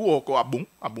commerciële de voer ook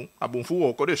abon voer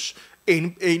ook. Dus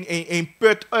een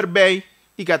put erbij.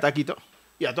 Kiingtaki toch?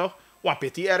 Ja toch? Wat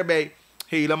petty erbij.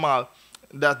 Helemaal.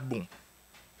 Dat boom.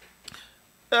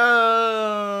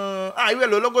 Ik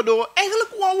wil logo door. Eigenlijk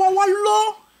wat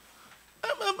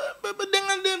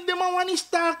de man wanneer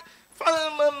staat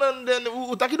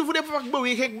hoe tak je voor de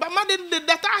beweging maar de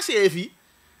data CV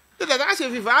de data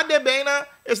CV van de bijna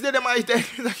is de maar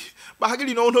mag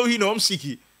jullie nou hier om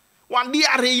siki want die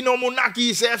arena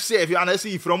monaki zelf CV aan is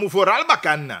from vooral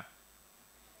bakana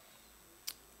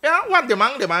ja want de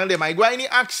man gwa in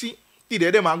actie tide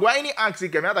de man gwa in actie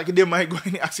kem ja dat de man gwa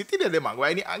in actie tide de man gwa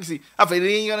in actie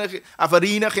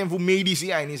averina voor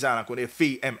medici en is aan kon de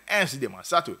VMS de man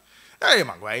satu. Ja,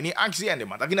 maar wij niet actie en de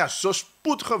man dat is zo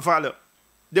spoedgevallen.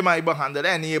 De man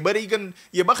behandelen en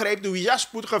je begrijpt hoe je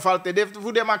spoedgeval te heeft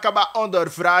voor de man kan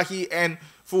ondervragen en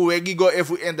voor wegigo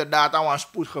even inderdaad aan een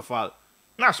spoedgeval.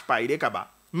 Nou, spijt kaba.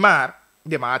 Maar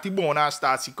de man die bona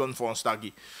statie kon van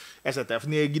stagi. STF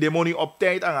nee de money op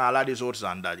tijd aan ala de soort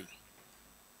zandadi.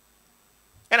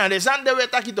 En aan de zande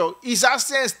weet dat je toch is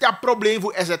dat een probleem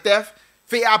voor STF.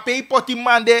 VAP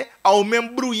potimande au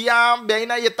membruya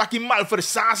bijna je taki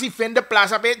malversatie vinden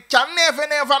plaats op het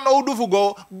channe van oude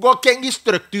fugo go kengi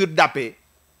structuur dape.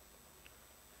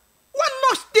 Want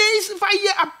nog steeds van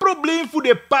je een probleem voor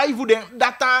de pay voor de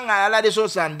data ala de zo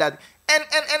zijn dat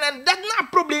en dat na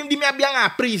probleem die me bien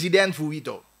een president voor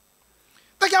ito.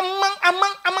 Dat je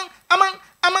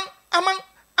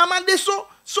amang de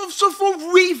zo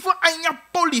voor wie voor aan je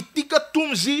politieke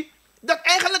toemzie. Dat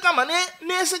eigenlijk allemaal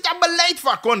nee zit je beleid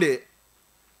van konde.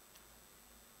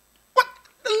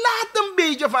 Laat een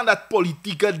beetje van dat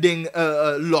politieke ding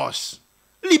los.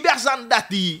 Liberzan dat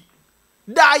die.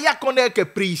 Daar ja konde ke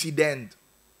president.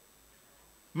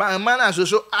 Maar een man als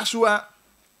zo aswa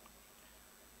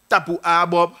tapu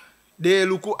abob, de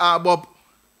luku abob,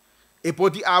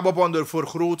 epoti abob onder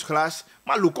vergrootglas.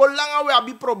 Maar luko lang we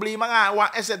hebben problemen aan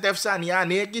STF sania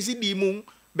nee kisi die mung.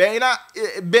 Bijna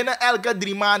binnen elke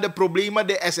 3 maanden problemen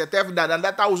de STF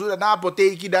dat houdt de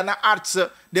apotheek, dan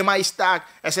artsen, de maïstaak,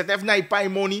 STF na pay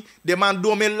money, de man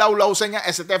door met lauw zijn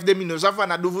ja STF de minuza van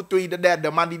dat doe tweede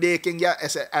derde man die de king ja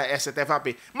STF AP.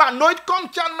 Maar nooit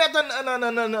komt Jan met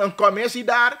een commissie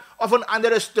daar of een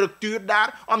andere structuur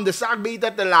daar om de zaak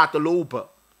beter te laten lopen.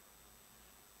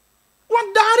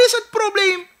 Want daar is het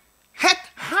probleem. Het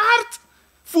hart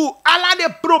voor alle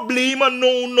de problemen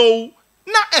no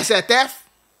na STF.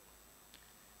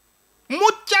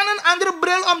 Moet Jan een andere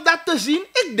bril om dat te zien?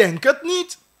 Ik denk het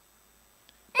niet.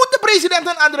 Moet de president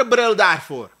een andere bril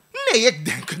daarvoor? Nee, ik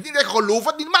denk het niet. Ik geloof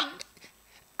het niet. Maar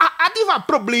het is een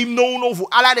probleem no voor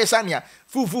alle desania.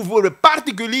 Voor de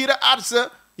particuliere artsen.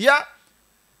 Ja.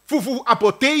 Voor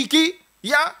apotheken.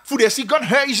 Ja. Voor de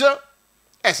ziekenhuizen.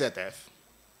 STF.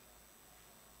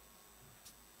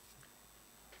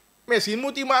 Misschien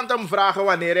moet iemand hem vragen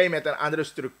wanneer hij met een andere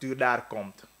structuur daar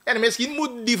komt. En misschien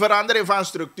moet die verandering van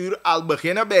structuur al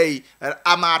beginnen bij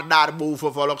maar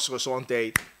daarboven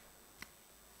volksgezondheid.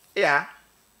 Ja.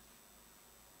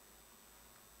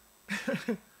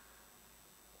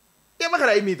 Je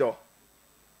begrijpt niet toch?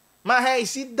 Maar hij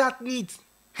ziet dat niet.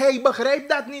 Hij begrijpt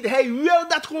dat niet. Hij wil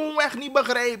dat gewoon echt niet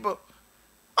begrijpen.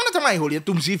 Omdat hij hoor je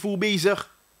toen ziet bezig.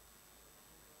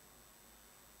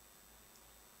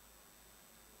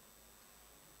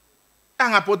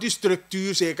 En op die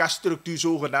structuur, zeker structuur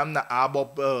zogenaamd naar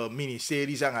ABOP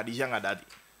ministerie, zanga die.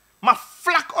 Maar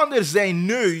vlak onder zijn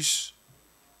neus.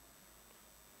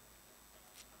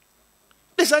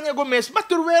 Dus dan je mis. Maar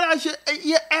terwijl als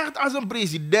je echt als een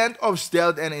president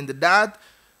opstelt en inderdaad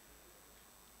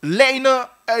lijnen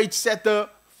uitzetten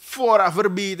voor een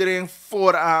verbetering,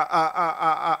 voor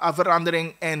een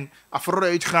verandering en een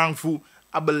vooruitgang voor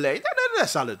een beleid, dan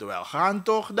zal het wel gaan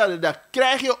toch? Dan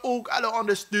krijg je ook alle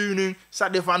ondersteuning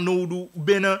van nodig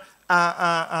binnen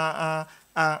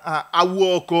a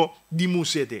woko die moet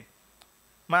zitten.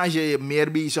 Maar als je je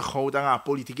meer bezighoudt aan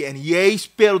politiek en jij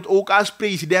speelt ook als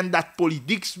president dat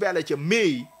politiek spelletje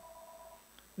mee,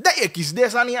 dat je kiest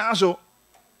desania zo.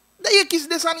 Dat je kiest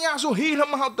desania zo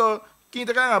helemaal toch.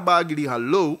 Kiingtaki Bagli,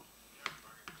 hallo.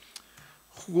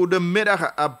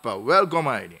 Goedemiddag, Abba. Welkom,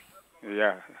 Heidi.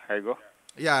 Ja, Heigo.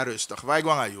 Ja, rustig. Waar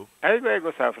gaan je?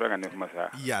 Heigo sa vragen nog maar.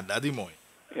 Ja, dat is mooi.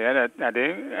 Ja, dat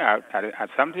at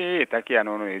something taki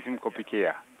anono isim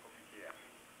kopikea.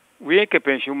 We ke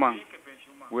pensioen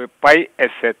we pay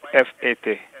asset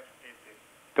FET.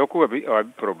 Toku we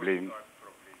probleem.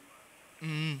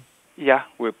 Ja,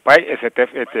 we pay asset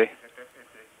FET.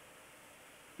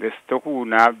 Dus toku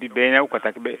na bi bena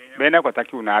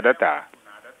ukataki una data.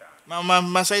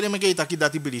 Maar zei me dat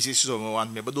dat die precies zo,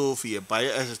 want me bedoel via bij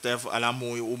STF ala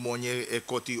mooi umonje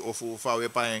koti of vouwe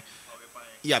bij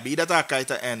ja bij dat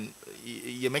kijken en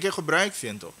je maakt gebruik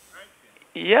vindt toch?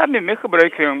 Ja, me make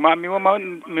gebruik van, maar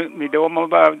me de oma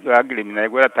ba agli me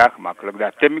go dat tak makkelijk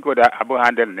dat temiko da abo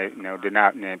handel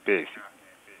ne pes.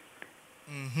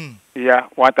 Ja,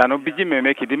 wat dan op biji me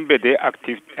make dim bede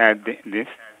actief this.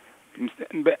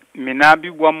 Me na bi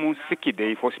wamu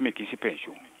sikide fos me kisi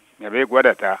pension. Me be go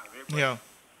data. Ja.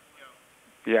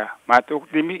 Ja, maar toch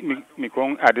die mi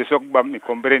kon adesok bam mi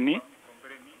kombreni.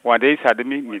 Wade sa de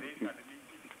mi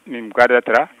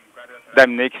gadatra.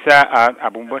 Dan neksa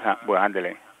abumbo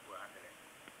handelen.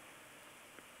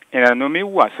 En dan noem je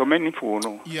wat, zo men niet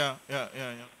voor. Ja.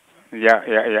 Ja.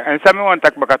 En samen want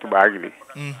tak bakatu bagili.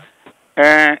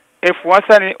 If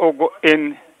wasani ogo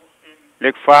in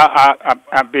lekfa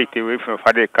a BTW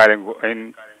van de karengo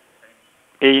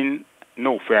in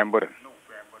november.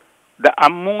 Da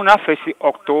amuna fesi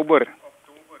oktober.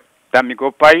 Dan mi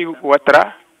go pai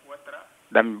watra.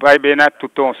 Dan mi pai bena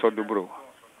tuton so dubro.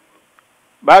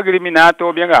 Bagri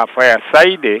minato bianga fire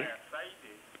side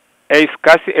e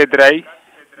skasi edrai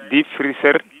deep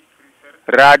freezer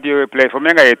radio e play for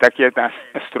menga etaki eta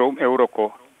stroom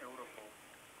euroko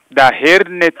da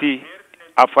herneti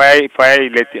a fire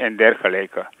leti en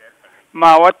dergelijke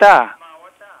ma wata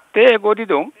te godi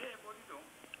don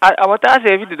a wata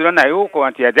se vi do na yo ko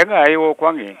anti ajaga ayo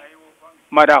kwangi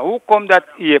mara who come that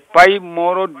ye pai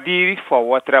moro diri for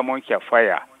watra mon kya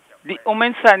fire di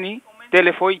omensani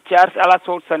telefoon charge alla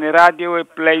soorten radio e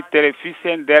play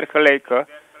televisie dergelijke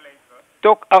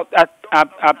toch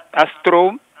a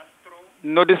stroom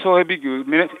no de zo heb ik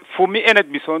voor mij in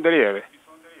het bijzonder hebben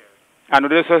en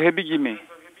de zo heb ik me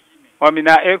want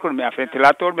mina aircon me a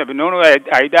ventilator me no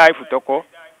aida ai futoko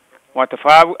want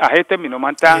fa a hete mi no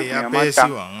manta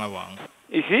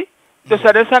isi to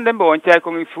sa de sande bo oncha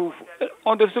ko mi fu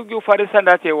onderzoek je fa de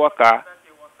sande te waka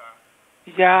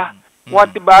ja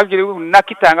wat bagiri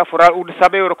nakitanga foral ud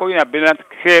sabe ro ko ina belant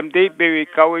khemde be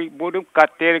kawi bodum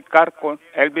kater kar kon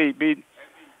lbb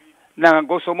na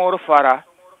go somoro fara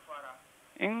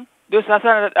in do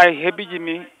sasa ai hebiji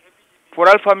mi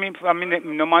foral fami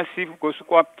no massif go su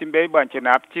ko aptimbe banche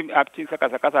na aptin saka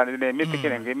ne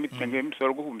mitike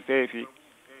sorgo hum sefi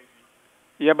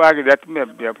ya bagi dat me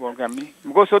ya programi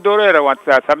go so doro era wat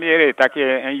sami ere take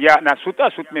ya na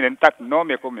suta min tak no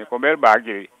me ko bel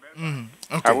bagiri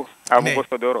Okay. Abu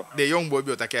Gostodoro. De jong boy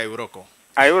biota ke Euroko.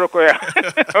 Euroko ja.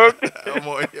 Okay.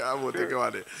 Mooi, ja, moet ik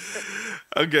wel.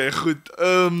 Oké, goed.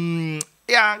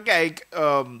 Ja, kijk.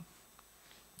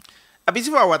 Heb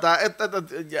je wat?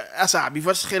 Er zijn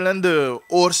verschillende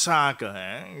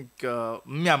oorzaken.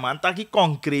 Ja, man, dat is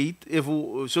concreet.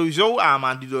 Sowieso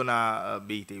aan die doen naar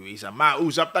BTW. Maar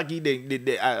hoe zat dat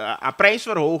de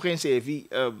prijsverhoging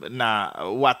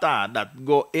naar wat dat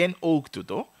go in ook toe,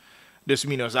 toch? Dus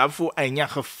minus af voor een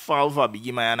geval van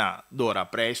bijna door een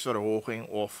prijsverhoging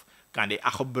of kan die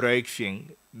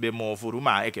gebruiken bij me voor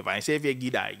maar ik heb een CV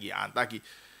gidai aan dat ik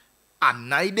aan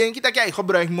denk ik dat jij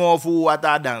gebruik me voor wat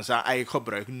dat dan zijn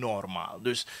gebruik normaal.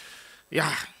 Dus ja,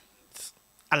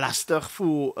 lastig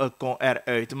voor kon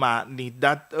eruit, maar niet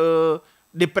dat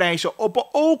de prijzen op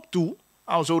ook toe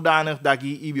al zodanig dat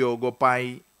je ibio go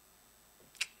pai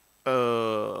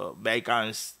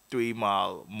bijkans 2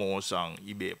 maal mozang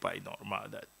ibe pai normaal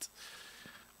dat.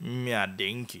 Ja,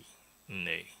 denk ik.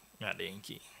 Nee, ja, denk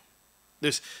ik.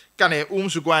 Dus kan je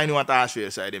omzoeken wat daar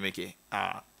weer zeiden met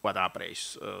wat daar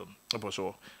prijs op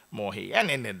zo mooi. En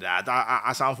inderdaad,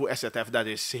 als aan voor SZF dat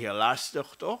is heel lastig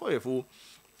toch? Even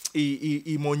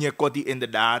i monje koti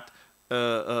inderdaad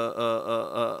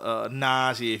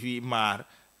na zeven maar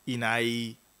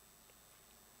inai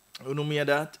hoe noem je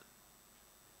dat?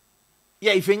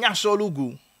 Ja, ik vind ja zo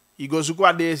lugu. Ik go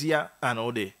zoeken deze ja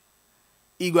anode.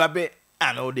 Ik go be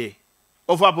anode.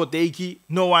 Of apoteki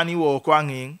no wani wo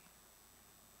kwanging.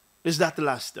 Dus dat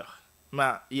lastig.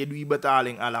 Maar je doet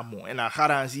betaling à la mo. En dan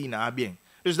garantie na bien.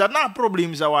 Dus dat na een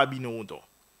probleem zou hebben nodig.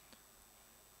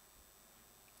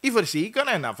 Die verzekeren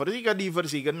en dan verzekeren die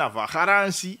verzekeren na van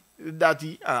garantie dat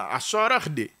die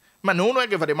zorg de. Maar nu nog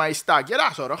even van de majestaat, ja,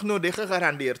 dat zorg nu de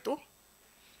gegarandeerd toch?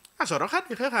 Dat zorg had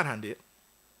de gegarandeerd.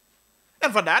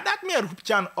 En vandaar dat meer roept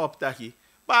Jan op dat je.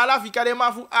 Maar ik kan je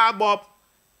maar voor Bob.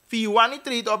 Fiwani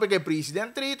treedt op, ik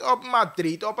president treedt op, maar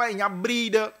treedt op en ja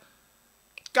brede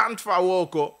kant van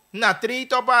Woko. Na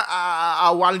treedt op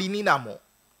a walini namo.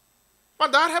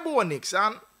 Maar daar hebben we niks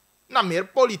aan. Na meer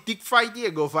politiek fight,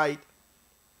 je go fight.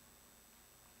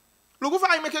 Lugu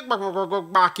fa ime kek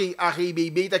baki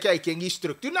AGBB dat jij kengi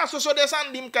structuur. Na so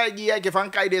desan dim kai gia ke van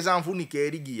kai desan fu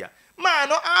nikeri gia. Maar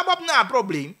no abab na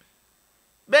probleem.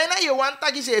 Bijna je want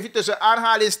dat je even tussen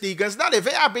aanhalingstekens dat de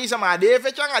VAP sama de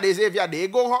fetjanga de sevia de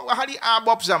go hali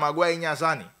abab sama go enya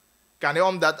sani. Kan je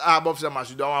omdat abab sama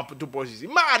su dan op positie.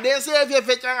 Maar de sevia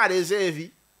fetjanga de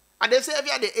sevi. A de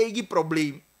sevia de egi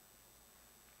probleem.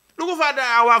 Lugu fa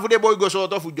da awa fu de boy go so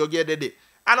to fu jogie de.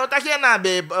 Ano takje na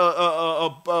be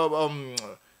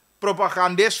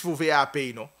propagandes voor VAP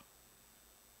no.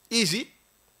 Easy.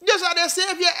 Dus aan de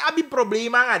CV heb je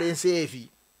problemen aan de CV.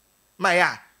 Maar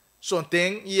ja, zo'n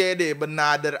ding je de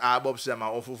benader abob zeg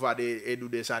of hoe de edu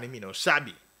de sanimino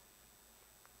sabi.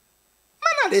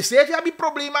 Maar aan de CV heb je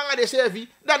problemen aan de CV.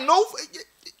 Dan no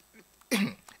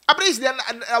a president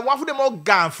wat voor de mo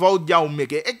gaan fout jou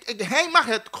maken. Hij mag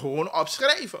het gewoon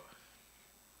opschrijven.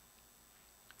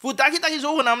 Voor dat je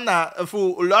zogenaamd na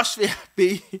voor los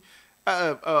VHP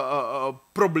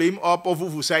probleem op of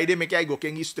voor zijde met kijken ook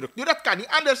in structuur. Dat kan niet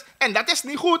anders en dat is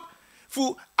niet goed.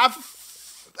 Voor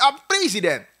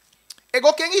president. Ik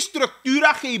ook in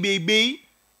structuur GBB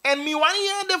en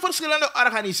wanneer de verschillende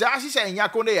organisaties zijn ja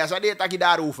kon ja dat je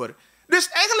daarover. Dus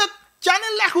eigenlijk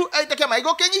channel leg hoe uit dat ik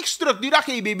ook in structuur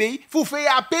GBB voor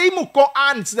VHP moet kon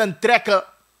aan trekken.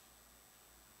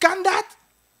 Kan dat?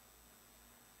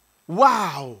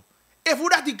 Wauw. En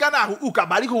voordat die kan naar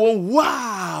Oekabali gewoon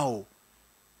wauw.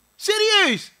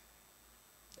 Serieus.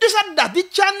 Dus dat die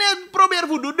channel probeert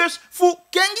te doen. Dus voor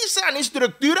Kengi zijn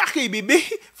structuur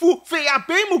GBB. Voor VAP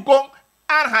moet komen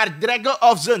aan haar trekken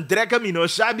of zijn trekken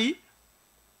minosabi.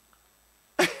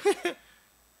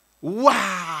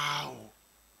 Wauw.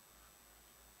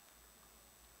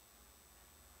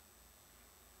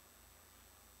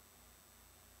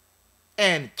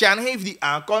 En Chan heeft die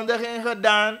aankondiging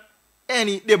gedaan.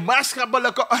 En de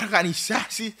maatschappelijke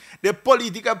organisaties, de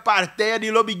politieke partijen,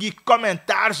 die lobby die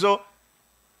commentaar zo.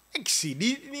 Ik zie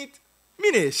die niet.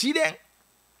 Meneer, zie je?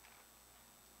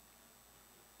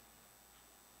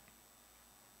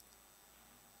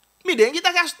 Ik denk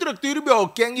dat je structuur bij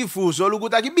elkaar gevoel zo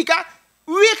lukt dat je bika.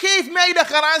 Wie geeft mij de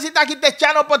garantie dat je te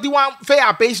chan op die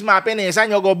VAP's map en is aan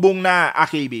je go bong na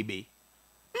AGBB?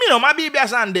 Mino ma bibi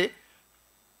asande.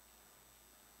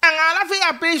 En alle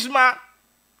VAP's map.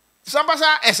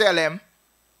 Sampasa SLM.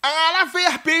 Ang ala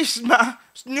VAP's ma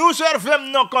new servem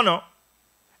no kono.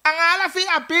 Ang ala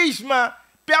VAP's ma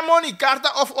piamoni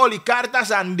karta of oli karta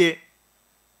sande.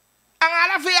 Ang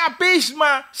ala VAP's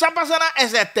ma sampasa na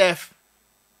SZF.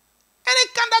 En ik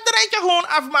kan dat rijtje gewoon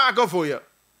afmaken voor je.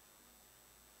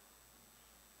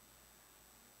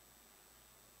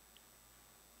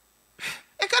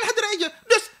 Ik kan dat rijtje.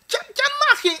 Dus Chan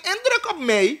maakt geen indruk op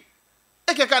mij.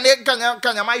 Ik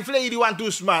kan je mij vleien want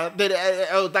dus maar dat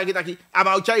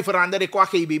maar jij veranderen qua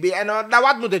GBB en dan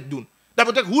wat moet ik doen? Dan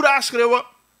moet ik hoera schreeuwen.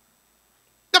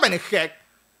 Dan ben ik gek.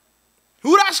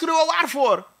 Hoera schreeuwen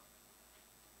waarvoor?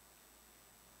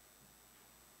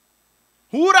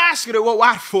 Hoera schreeuwen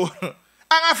waarvoor?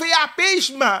 Aan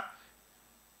VAP's ma.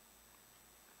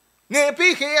 Nee,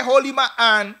 PG holy ma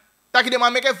aan. Dat je de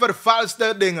maar met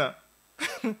vervalste dingen.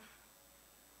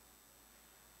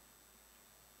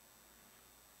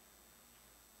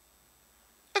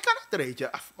 Ik kan het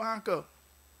rijtje afmaken.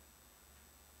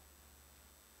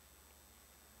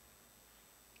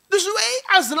 Dus wij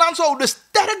als land zouden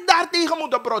sterk daartegen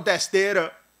moeten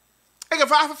protesteren. Ik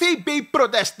heb VP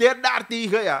protesteert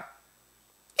daartegen, ja.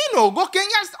 Go ken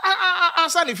je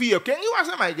als aan de vier ken je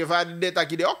was maar ik heb dit dat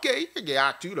je oké.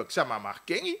 Ja, tuurlijk, zeg maar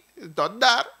ken je tot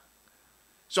daar.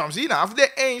 Soms zien af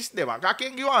de eens, de waka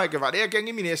ken je wel, ik heb ken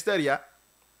je minister, ja.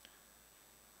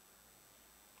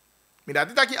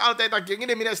 Maar dat je altijd dat je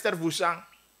de minister voesang.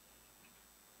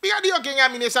 Pia die ook ken je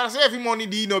minister, zeg je money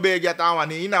die no be get aan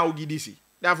wanneer na ugi disi.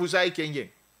 Daar voesang ken je.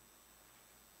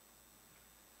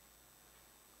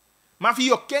 Maar voor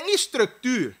je ken je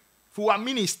structuur voor een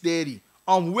ministerie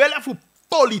omwille voor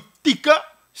politieke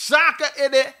zaken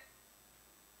in de.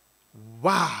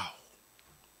 Wauw.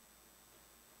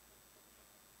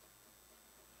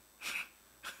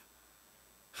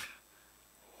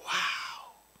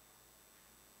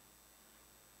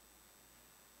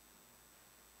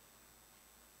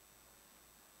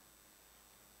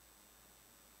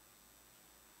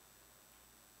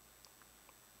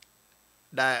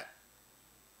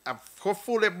 dat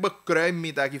gevoel heb bekruimd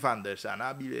met dat van de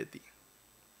sanability.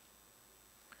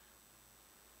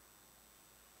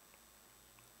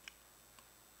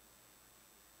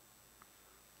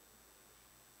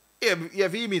 Je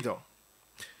vindt me toch?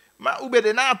 Maar hoe ben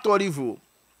je na torivo?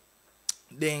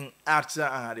 Den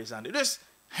artsen aan de. Dus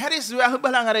het is wel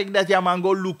belangrijk dat je man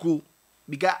go luku.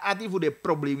 Because ati voor de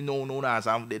probleem no na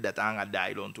sam de dat aan het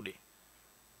dialoog today.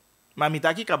 Maar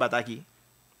mitaki kabataki.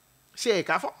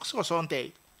 Zeker volgens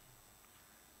gezondheid.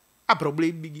 A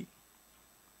probleem bigi.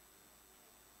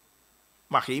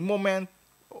 Maar geen moment.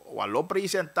 Wallo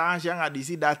presentatie aan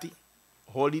die dati.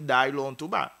 Holy dialoog toe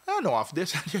ba. En no af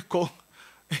des je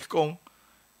kon.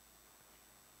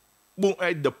 Boom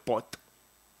uit de pot.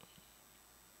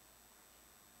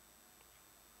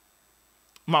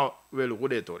 Maar wel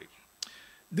goed het hoor.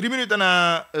 3 minuten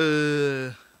na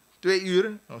 2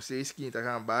 uur. Nog steeds Kiingtaki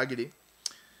gaan bagelen.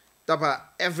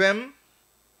 Tapa FM.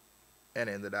 En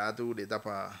inderdaad hoe dit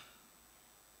tapa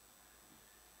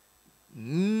 99.7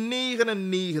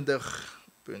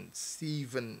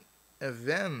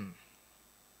 FM.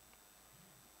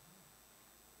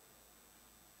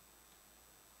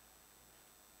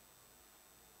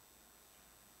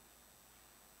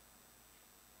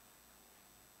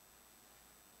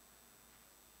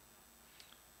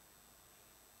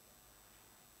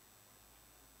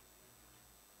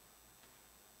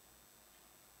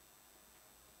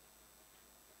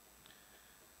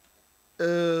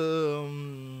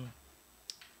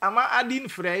 Ama adin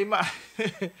vrij, maar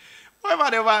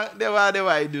de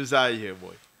waar dus je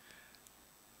boy.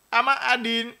 Ama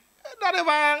adin, dat de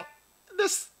waar,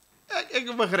 dus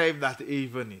ik begrijp dat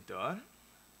even niet hoor.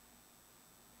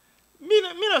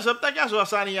 Mina op dat je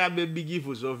zoals aan je biggie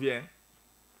voor zoveel.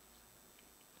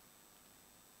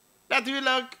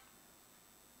 Natuurlijk,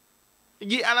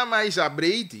 je allemaal is a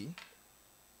breedte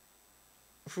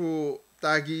voor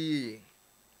tagi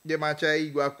de machai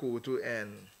igwa koto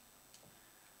en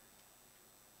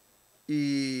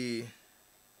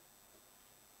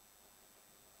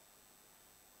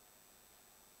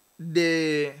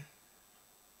de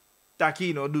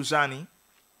takino dusani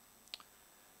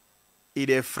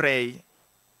de vrij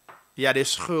ja de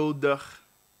schuldig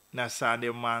na sa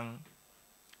de man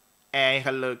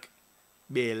eigenlijk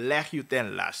beleg je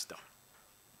ten laste.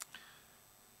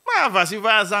 Maar als je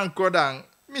was aan kodang,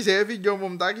 mi se fi jom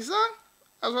om taki sang,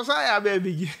 als we zijn ja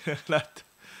baby laat.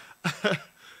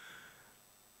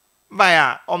 Maar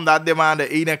ja, omdat de man de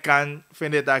ene kant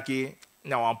vindt dat ik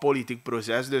nou een politiek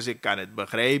proces, dus ik kan het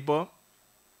begrijpen.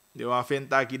 De man vindt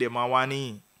dat ik de man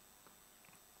wani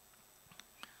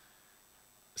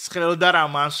schilder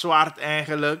aan man zwart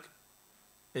eigenlijk,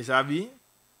 is dat wie?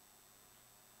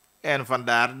 En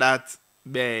vandaar dat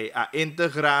bij een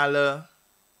integrale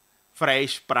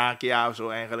vrijspraak, ja of zo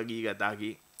eigenlijk,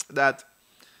 dat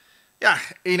ja,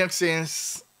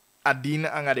 enigszins adien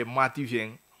aan de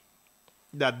motivering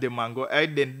dat de mango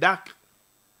uit den dak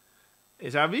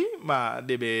is dat wie? Maar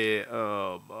de be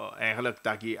eigenlijk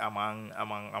taki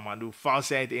amang do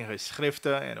valsheid in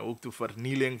geschriften en ook de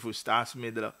vernieling voor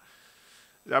staatsmiddelen.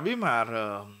 Dat wie? Maar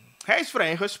hij is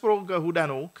vrijgesproken, hoe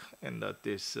dan ook. En dat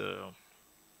is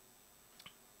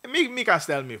ik kan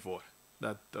stel me voor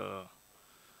dat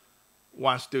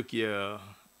een stukje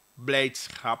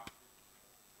blijdschap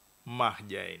mag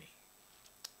jij niet.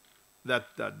 Dat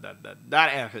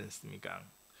daar ergens me kan.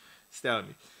 Stel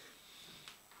me.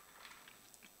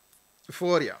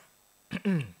 Voor jou.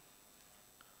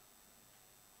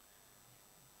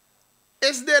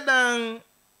 Is dit dan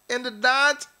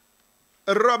inderdaad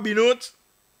Robin Hood,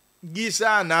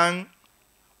 Gisa Nang,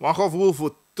 wat gevoel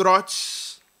voor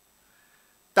trots,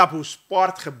 tapu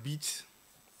sportgebied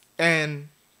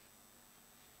en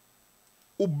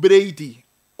hoe breed die?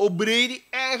 Hoe breed die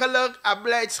eigenlijk a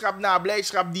blijdschap na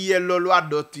blijdschap die je lolo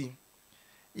dotti.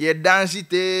 Je dan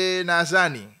zit na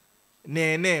zani.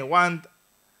 Nee, want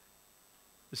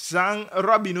zang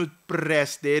Robin Hood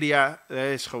presteria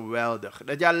is geweldig.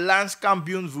 Dat je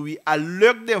landskampioen voor wie al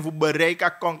lukt en voor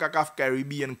bereiken CONCACAF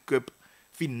Caribbean Cup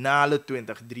finale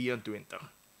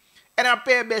 2023. En dan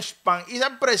per Spang is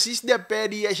dat precies de per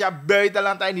die is ja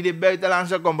buitenland en niet de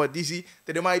buitenlandse competitie.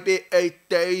 Terwijl maar je uit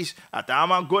thuis, het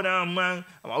allemaal goed aan man,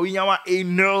 maar wie maar 1-0,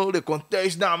 de kon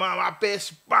thuis dan maar per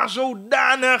Spang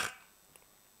zodanig.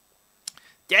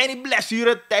 Jij die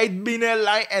blessure tijd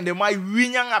binnenlijn en de maar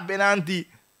winnen aan penalty.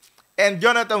 En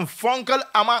Jonathan Vonkel,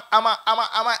 ama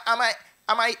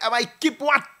keep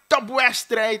wat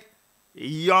topwedstrijd.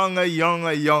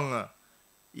 Jongen.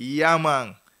 Ja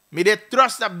man. Met de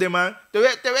trust op de man.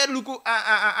 Terwijl luku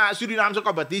aan Surinaamse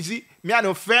competitie. Ik ben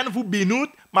een fan voor Benoet.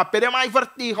 Maar per mij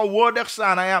vertegenwoordigd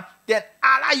zijn. Ja. Ten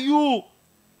alle you.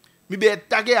 Mi be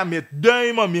tage a met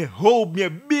duimen, mi hoop, mi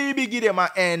baby gide man.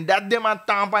 En dat de man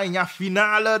tampa in ja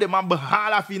finale, de man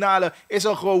behalen finale, is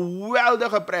een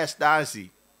geweldige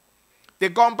prestatie.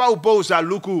 Te kompa uposa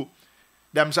luku.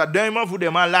 Dem sa duimen voor de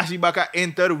man lasi baka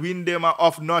enter win de man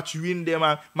of not win de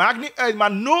man. Maakt niet uit,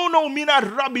 maar no mina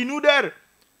Robin Hoeder.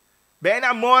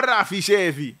 Bijna morgen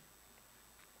affichevi.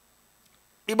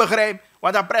 Ik begrijp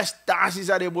wat de prestaties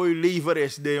aan de boy lever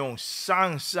is, de jong.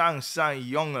 Sang,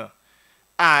 jongen.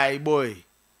 Ai, boy.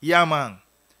 Ja, man.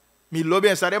 Mi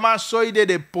lobby sa de man soy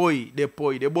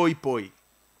de boy poi.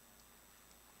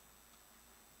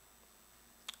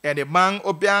 En de man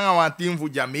op een team voor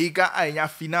Jamaica en ja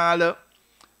finale.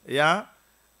 Ja.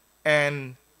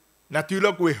 En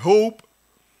natuurlijk we hoop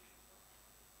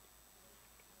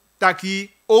dat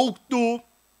hij ook toe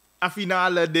aan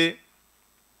finale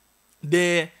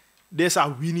de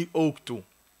sa winnie ook toe.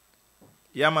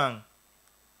 Ja man.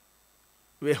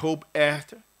 We hoop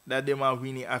echt dat de man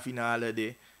winnie aan finale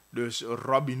de. Dus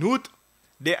Robin Hood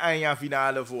de aan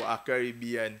finale voor a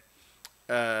Caribbean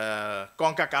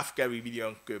CONCACAF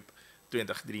Caribbean Cup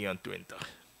 2023.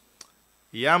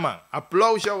 Ja man,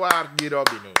 applausje waard die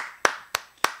Robin Hood.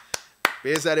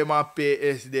 Pesa de man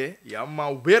PSD, ja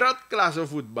man, wereldklasse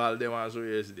voetbal de man zo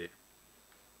is de.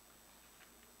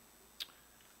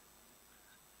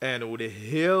 En we worden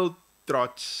heel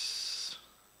trots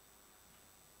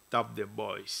op de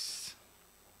boys.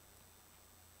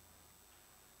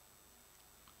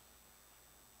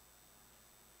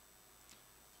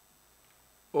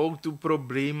 Ook toe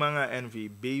problemen aan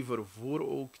NVB vervoer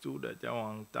ook toe dat je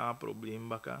een ta probleem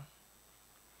baka.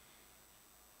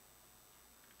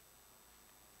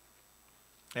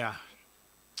 Ja.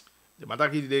 De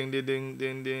mataki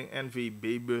de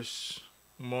NVB bus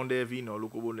monde vino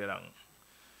luko lang.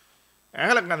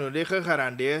 Eigenlijk kan we dit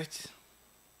gegarandeerd.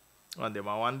 Want de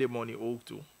man de money ook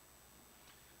toe.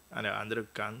 Aan de andere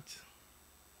kant.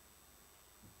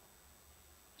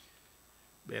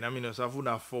 Bijna minus af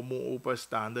na FOMO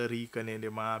openstaande rekening de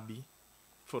mabi.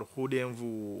 Vergoeding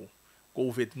voor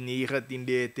COVID-19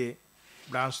 DT.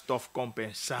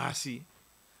 Brandstofcompensatie.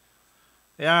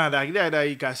 Ja, dat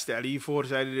ik kan stellen voor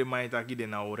zei de mij dat ik de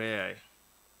nou rij.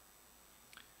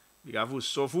 Ik ga voor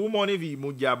zoveel money wie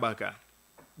moet jabaka.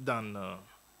 Dan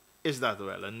is dat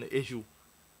wel een issue.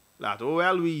 Laten we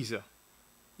wel wezen.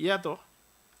 Ja toch?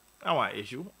 Een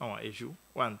issue.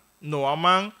 Want no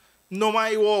man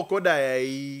iwo ko da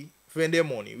yi vende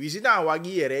money. We sit down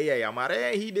wagi ere ya maar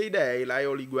he de da yi la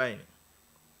yoli gwaini.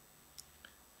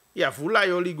 Ja, voel la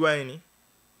yoli gwaini.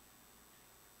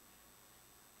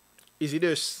 Is het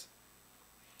dus.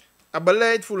 A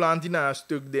beleid voel antina een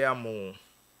stuk de amo.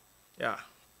 Ja,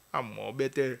 amo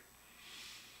beter.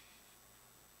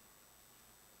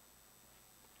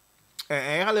 En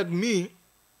eigenlijk mi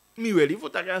wil je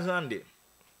voor dat aan.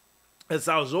 Het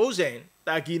zou zo zijn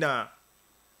dat je na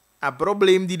een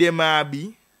probleem die de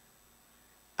mabi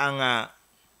aan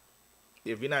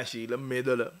de financiële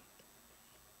middelen.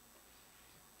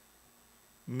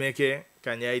 Meke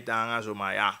kan jij het aan zo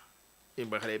maar ja. Ik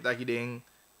begrijp dat je denkt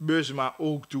bus maar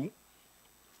ook toe.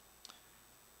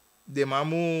 De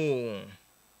mamu.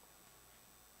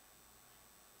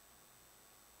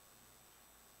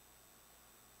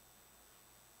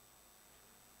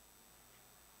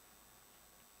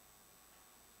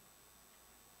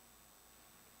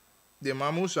 De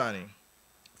mamu sani.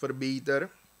 Verbeter.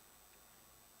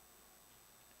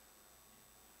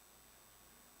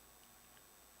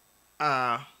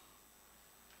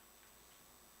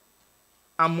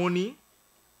 Money.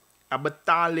 A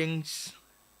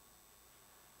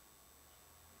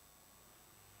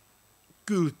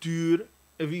betalingscultuur.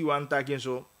 Wie want dat en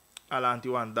zo. Alanti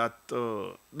want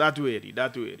dat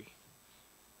weeri.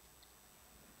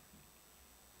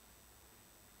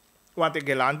 Want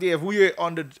ik land heeft hoe je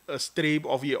onderstreept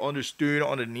of je ondersteunt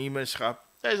ondernemerschap,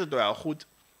 dan is het wel goed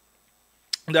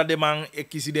dat de man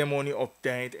kiest de money op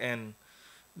tijd en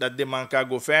dat de man kan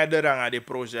go verder aan de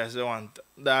processen, want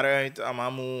daaruit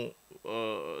amamu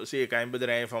zeker een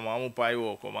bedrijf van amamu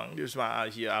paio komen. Dus maar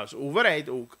als je als overheid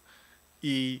ook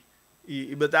je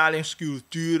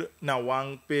betalingscultuur naar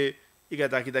wangpe, ik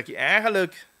dat je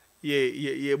eigenlijk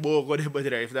je boven het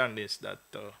bedrijf dan is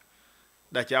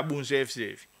dat je aboen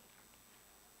zeef.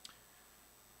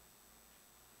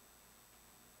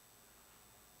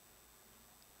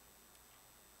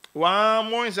 Wan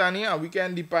mooi sani a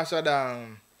weekend die passa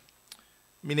dan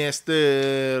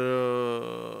minister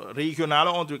regionale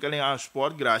ontwikkeling en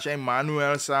sport Gracia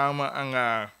Emmanuel samen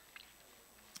aan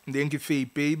denk ik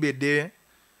VPBD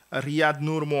Riyad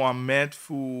Noor Mohammed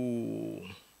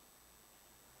voor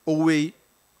OW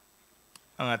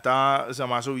aan het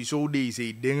sama sowieso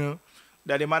deze dingen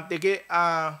dat de man teke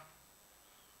a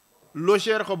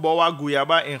logeergebouw a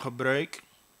Guyaba in gebruik.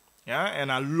 Ja, en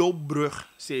een loopbrug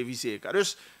zeker.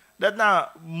 Dus dat nou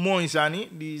mooi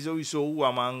zijn, die sowieso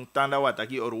wamang tanda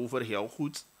wataki erover heel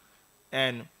goed.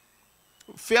 En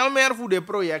veel meer voor de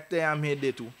projecten aan me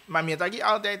dit toe. Maar me taki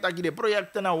altijd dat de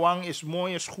projecten na wang is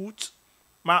mooi, is goed.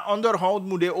 Maar onderhoud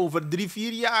moet je over 3-4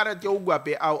 jaar het ook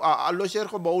wapen. A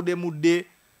logeergebouw de moet de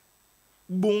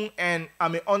boom en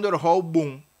aan me onderhoud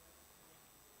boom.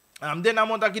 De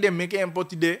naam dat je de meke en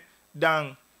potide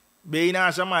dan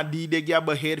bijna sama die de ja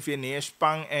beheer van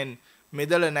spang en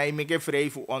middelen na meke vrij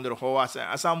voor onderhoud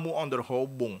als aan moet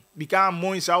onderhoud boom. Bika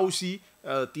mooi zou zien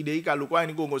tide ka lukwa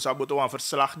ni gongo saboto een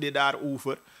verslag de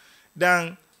daarover.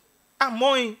 Dan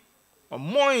een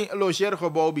mooi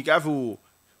logeergebouw bika voor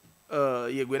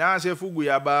je gwena se voor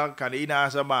Guyaba kan je na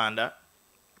sa banda.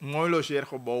 Mooi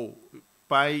logeergebouw.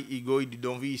 Pai igoi die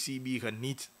don visi bi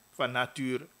geniet van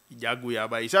natuur. Ja,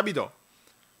 Guyaba, isabi toch?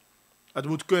 Het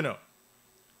moet kunnen.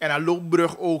 En een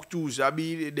loopbrug ook toe,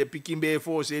 sabi de pikimbe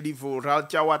voor ze die voor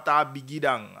raltjawata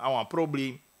bigidang, een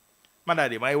probleem. Maar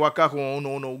dat is maar waka gewoon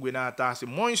no gwena ta se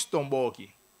mooi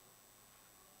stomboki.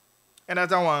 En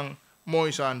dat is een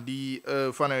mooi zijn die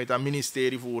vanuit het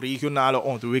ministerie voor regionale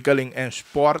ontwikkeling en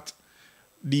sport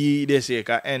die de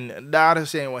zeker. En daar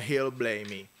zijn we heel blij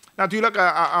mee. Natuurlijk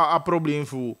een probleem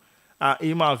voor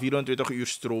eenmaal 24 uur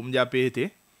stroom, ja PT.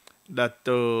 Dat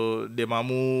de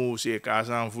mamu zeker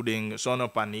zijn voeding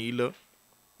zonnepanelen.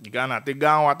 Die gaan naar te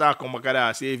gaan wat daar komen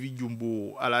kada sevi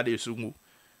jumbo ala de sungu.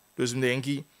 Dus denk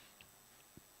ik,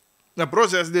 het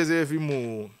proces is even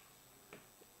moet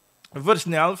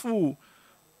versneld voor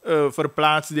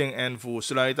verplaatsing en voor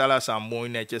sluiten alles aan mooi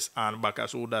netjes aanbakken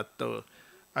zodat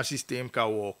het systeem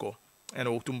kan werken. En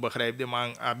ook toen begrijpte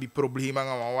man die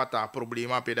problemen wat dat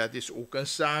probleem heb, dat is ook een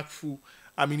zaak voor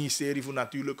het ministerie voor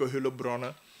natuurlijke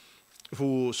hulpbronnen.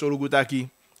 Voor Solugutaki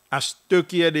een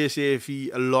stukje de CV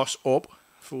los op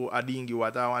voor adingi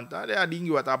wat want dat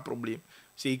adingi wat dat probleem.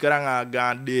 Zeker aan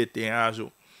gaan dit en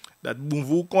zo. Dat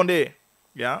boenvoe konde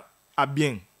ja a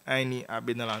bien aini a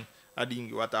binnenland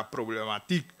adingi wat dat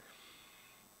problematiek.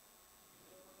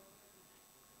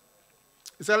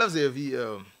 Zelfs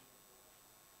even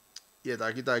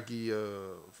je taki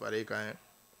fareka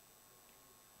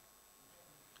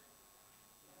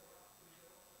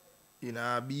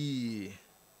inabi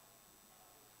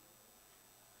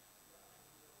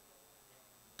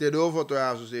te do foto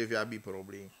ya so se abi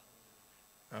probleem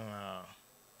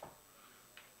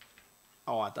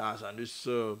awatasan dus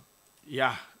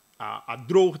ja a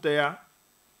droogte ja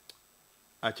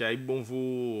at jij bon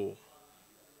voor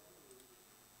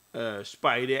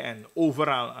spijden en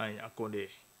overal aan je konde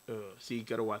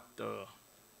zeker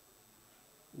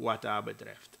wat dat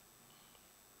betreft.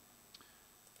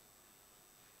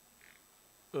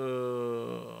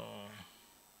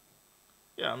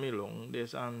 Ja, Milong, dit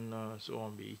is aan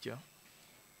zo'n beetje.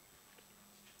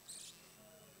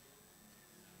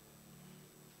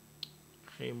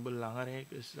 Geen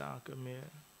belangrijke zaken meer.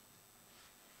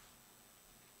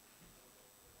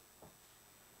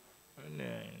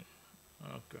 Nee,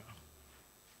 oké.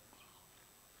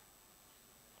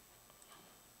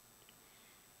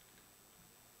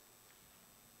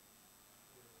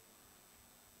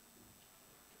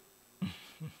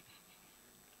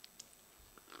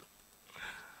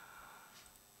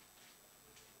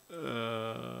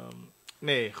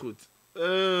 Nee, goed.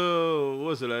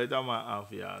 We zullen het allemaal af,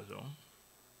 ja, zo.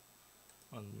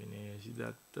 Want meneer, zie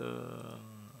dat...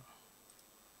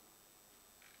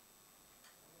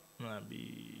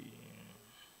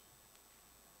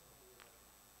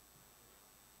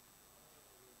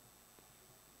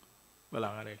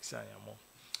 belangrijk zijn, ja, man.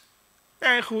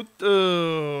 En goed,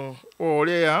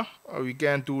 ja,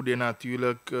 weekend toe, de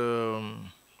natuurlijk...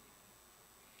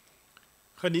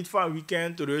 geniet van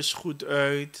weekend, rust goed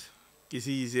uit.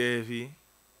 Kiezie zeven.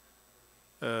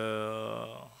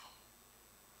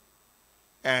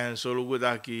 En zo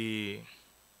dat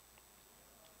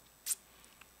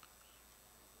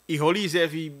ik holi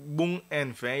zeven boem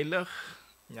en veilig.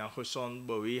 Ja, gezond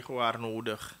bewegen waar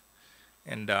nodig.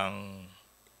 En dan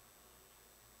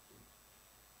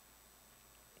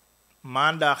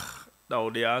maandag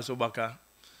dat we ja zo bakken.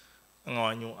 En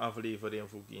gaan we een aflevering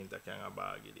voor Kiingtaki gaan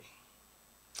bagelen.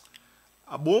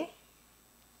 Abo,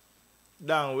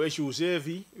 dan we jou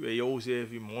zeven, we jou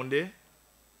zeven monde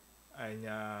en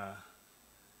ja,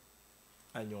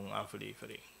 een jong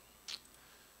aflevering.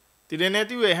 Tide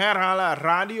net we herhalen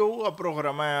radio een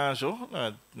programma zo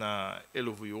na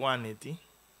 11 uur neti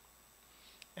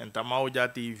en Tamauja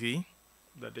TV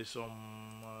dat is om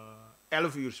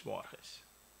 11 uur 's morgens.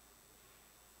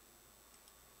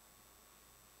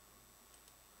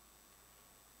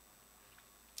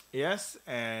 Yes,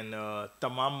 en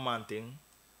tamam manting.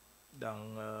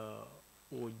 Dan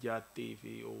Oja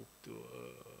TV ook toe.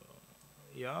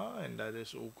 Ja, en dat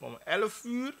is ook om 11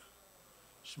 uur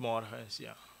 's morgens,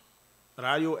 ja.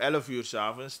 Radio 11 uur 's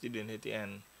avonds, die doen het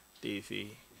en TV.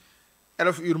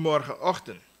 11 uur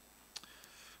morgenochtend.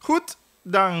 Goed,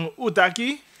 dan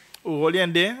Utaki,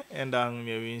 Uholende. En dan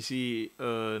we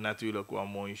natuurlijk wel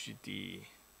mooi die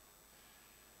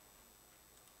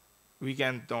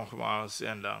weekend nogmaals.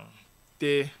 En dan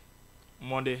te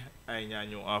monde en een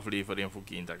nieuwe aflevering voor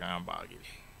Kiingtaki aan Bagi.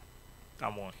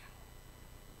 Dat mooi.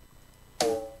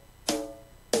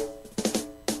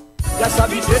 Ya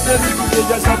sabi pede mi,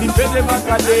 ya sabi pede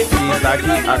makade.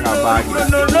 Kiingtaki aan Bagi.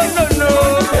 No.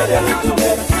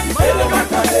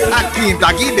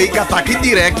 Kiingtaki de kataki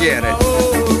direct hier.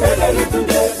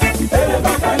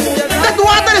 Het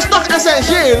water is toch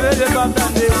essentieel?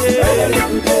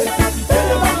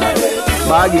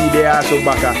 Bagi idea so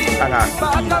baka aan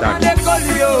Kiingtaki.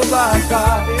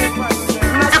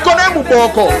 Economy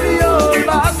boko.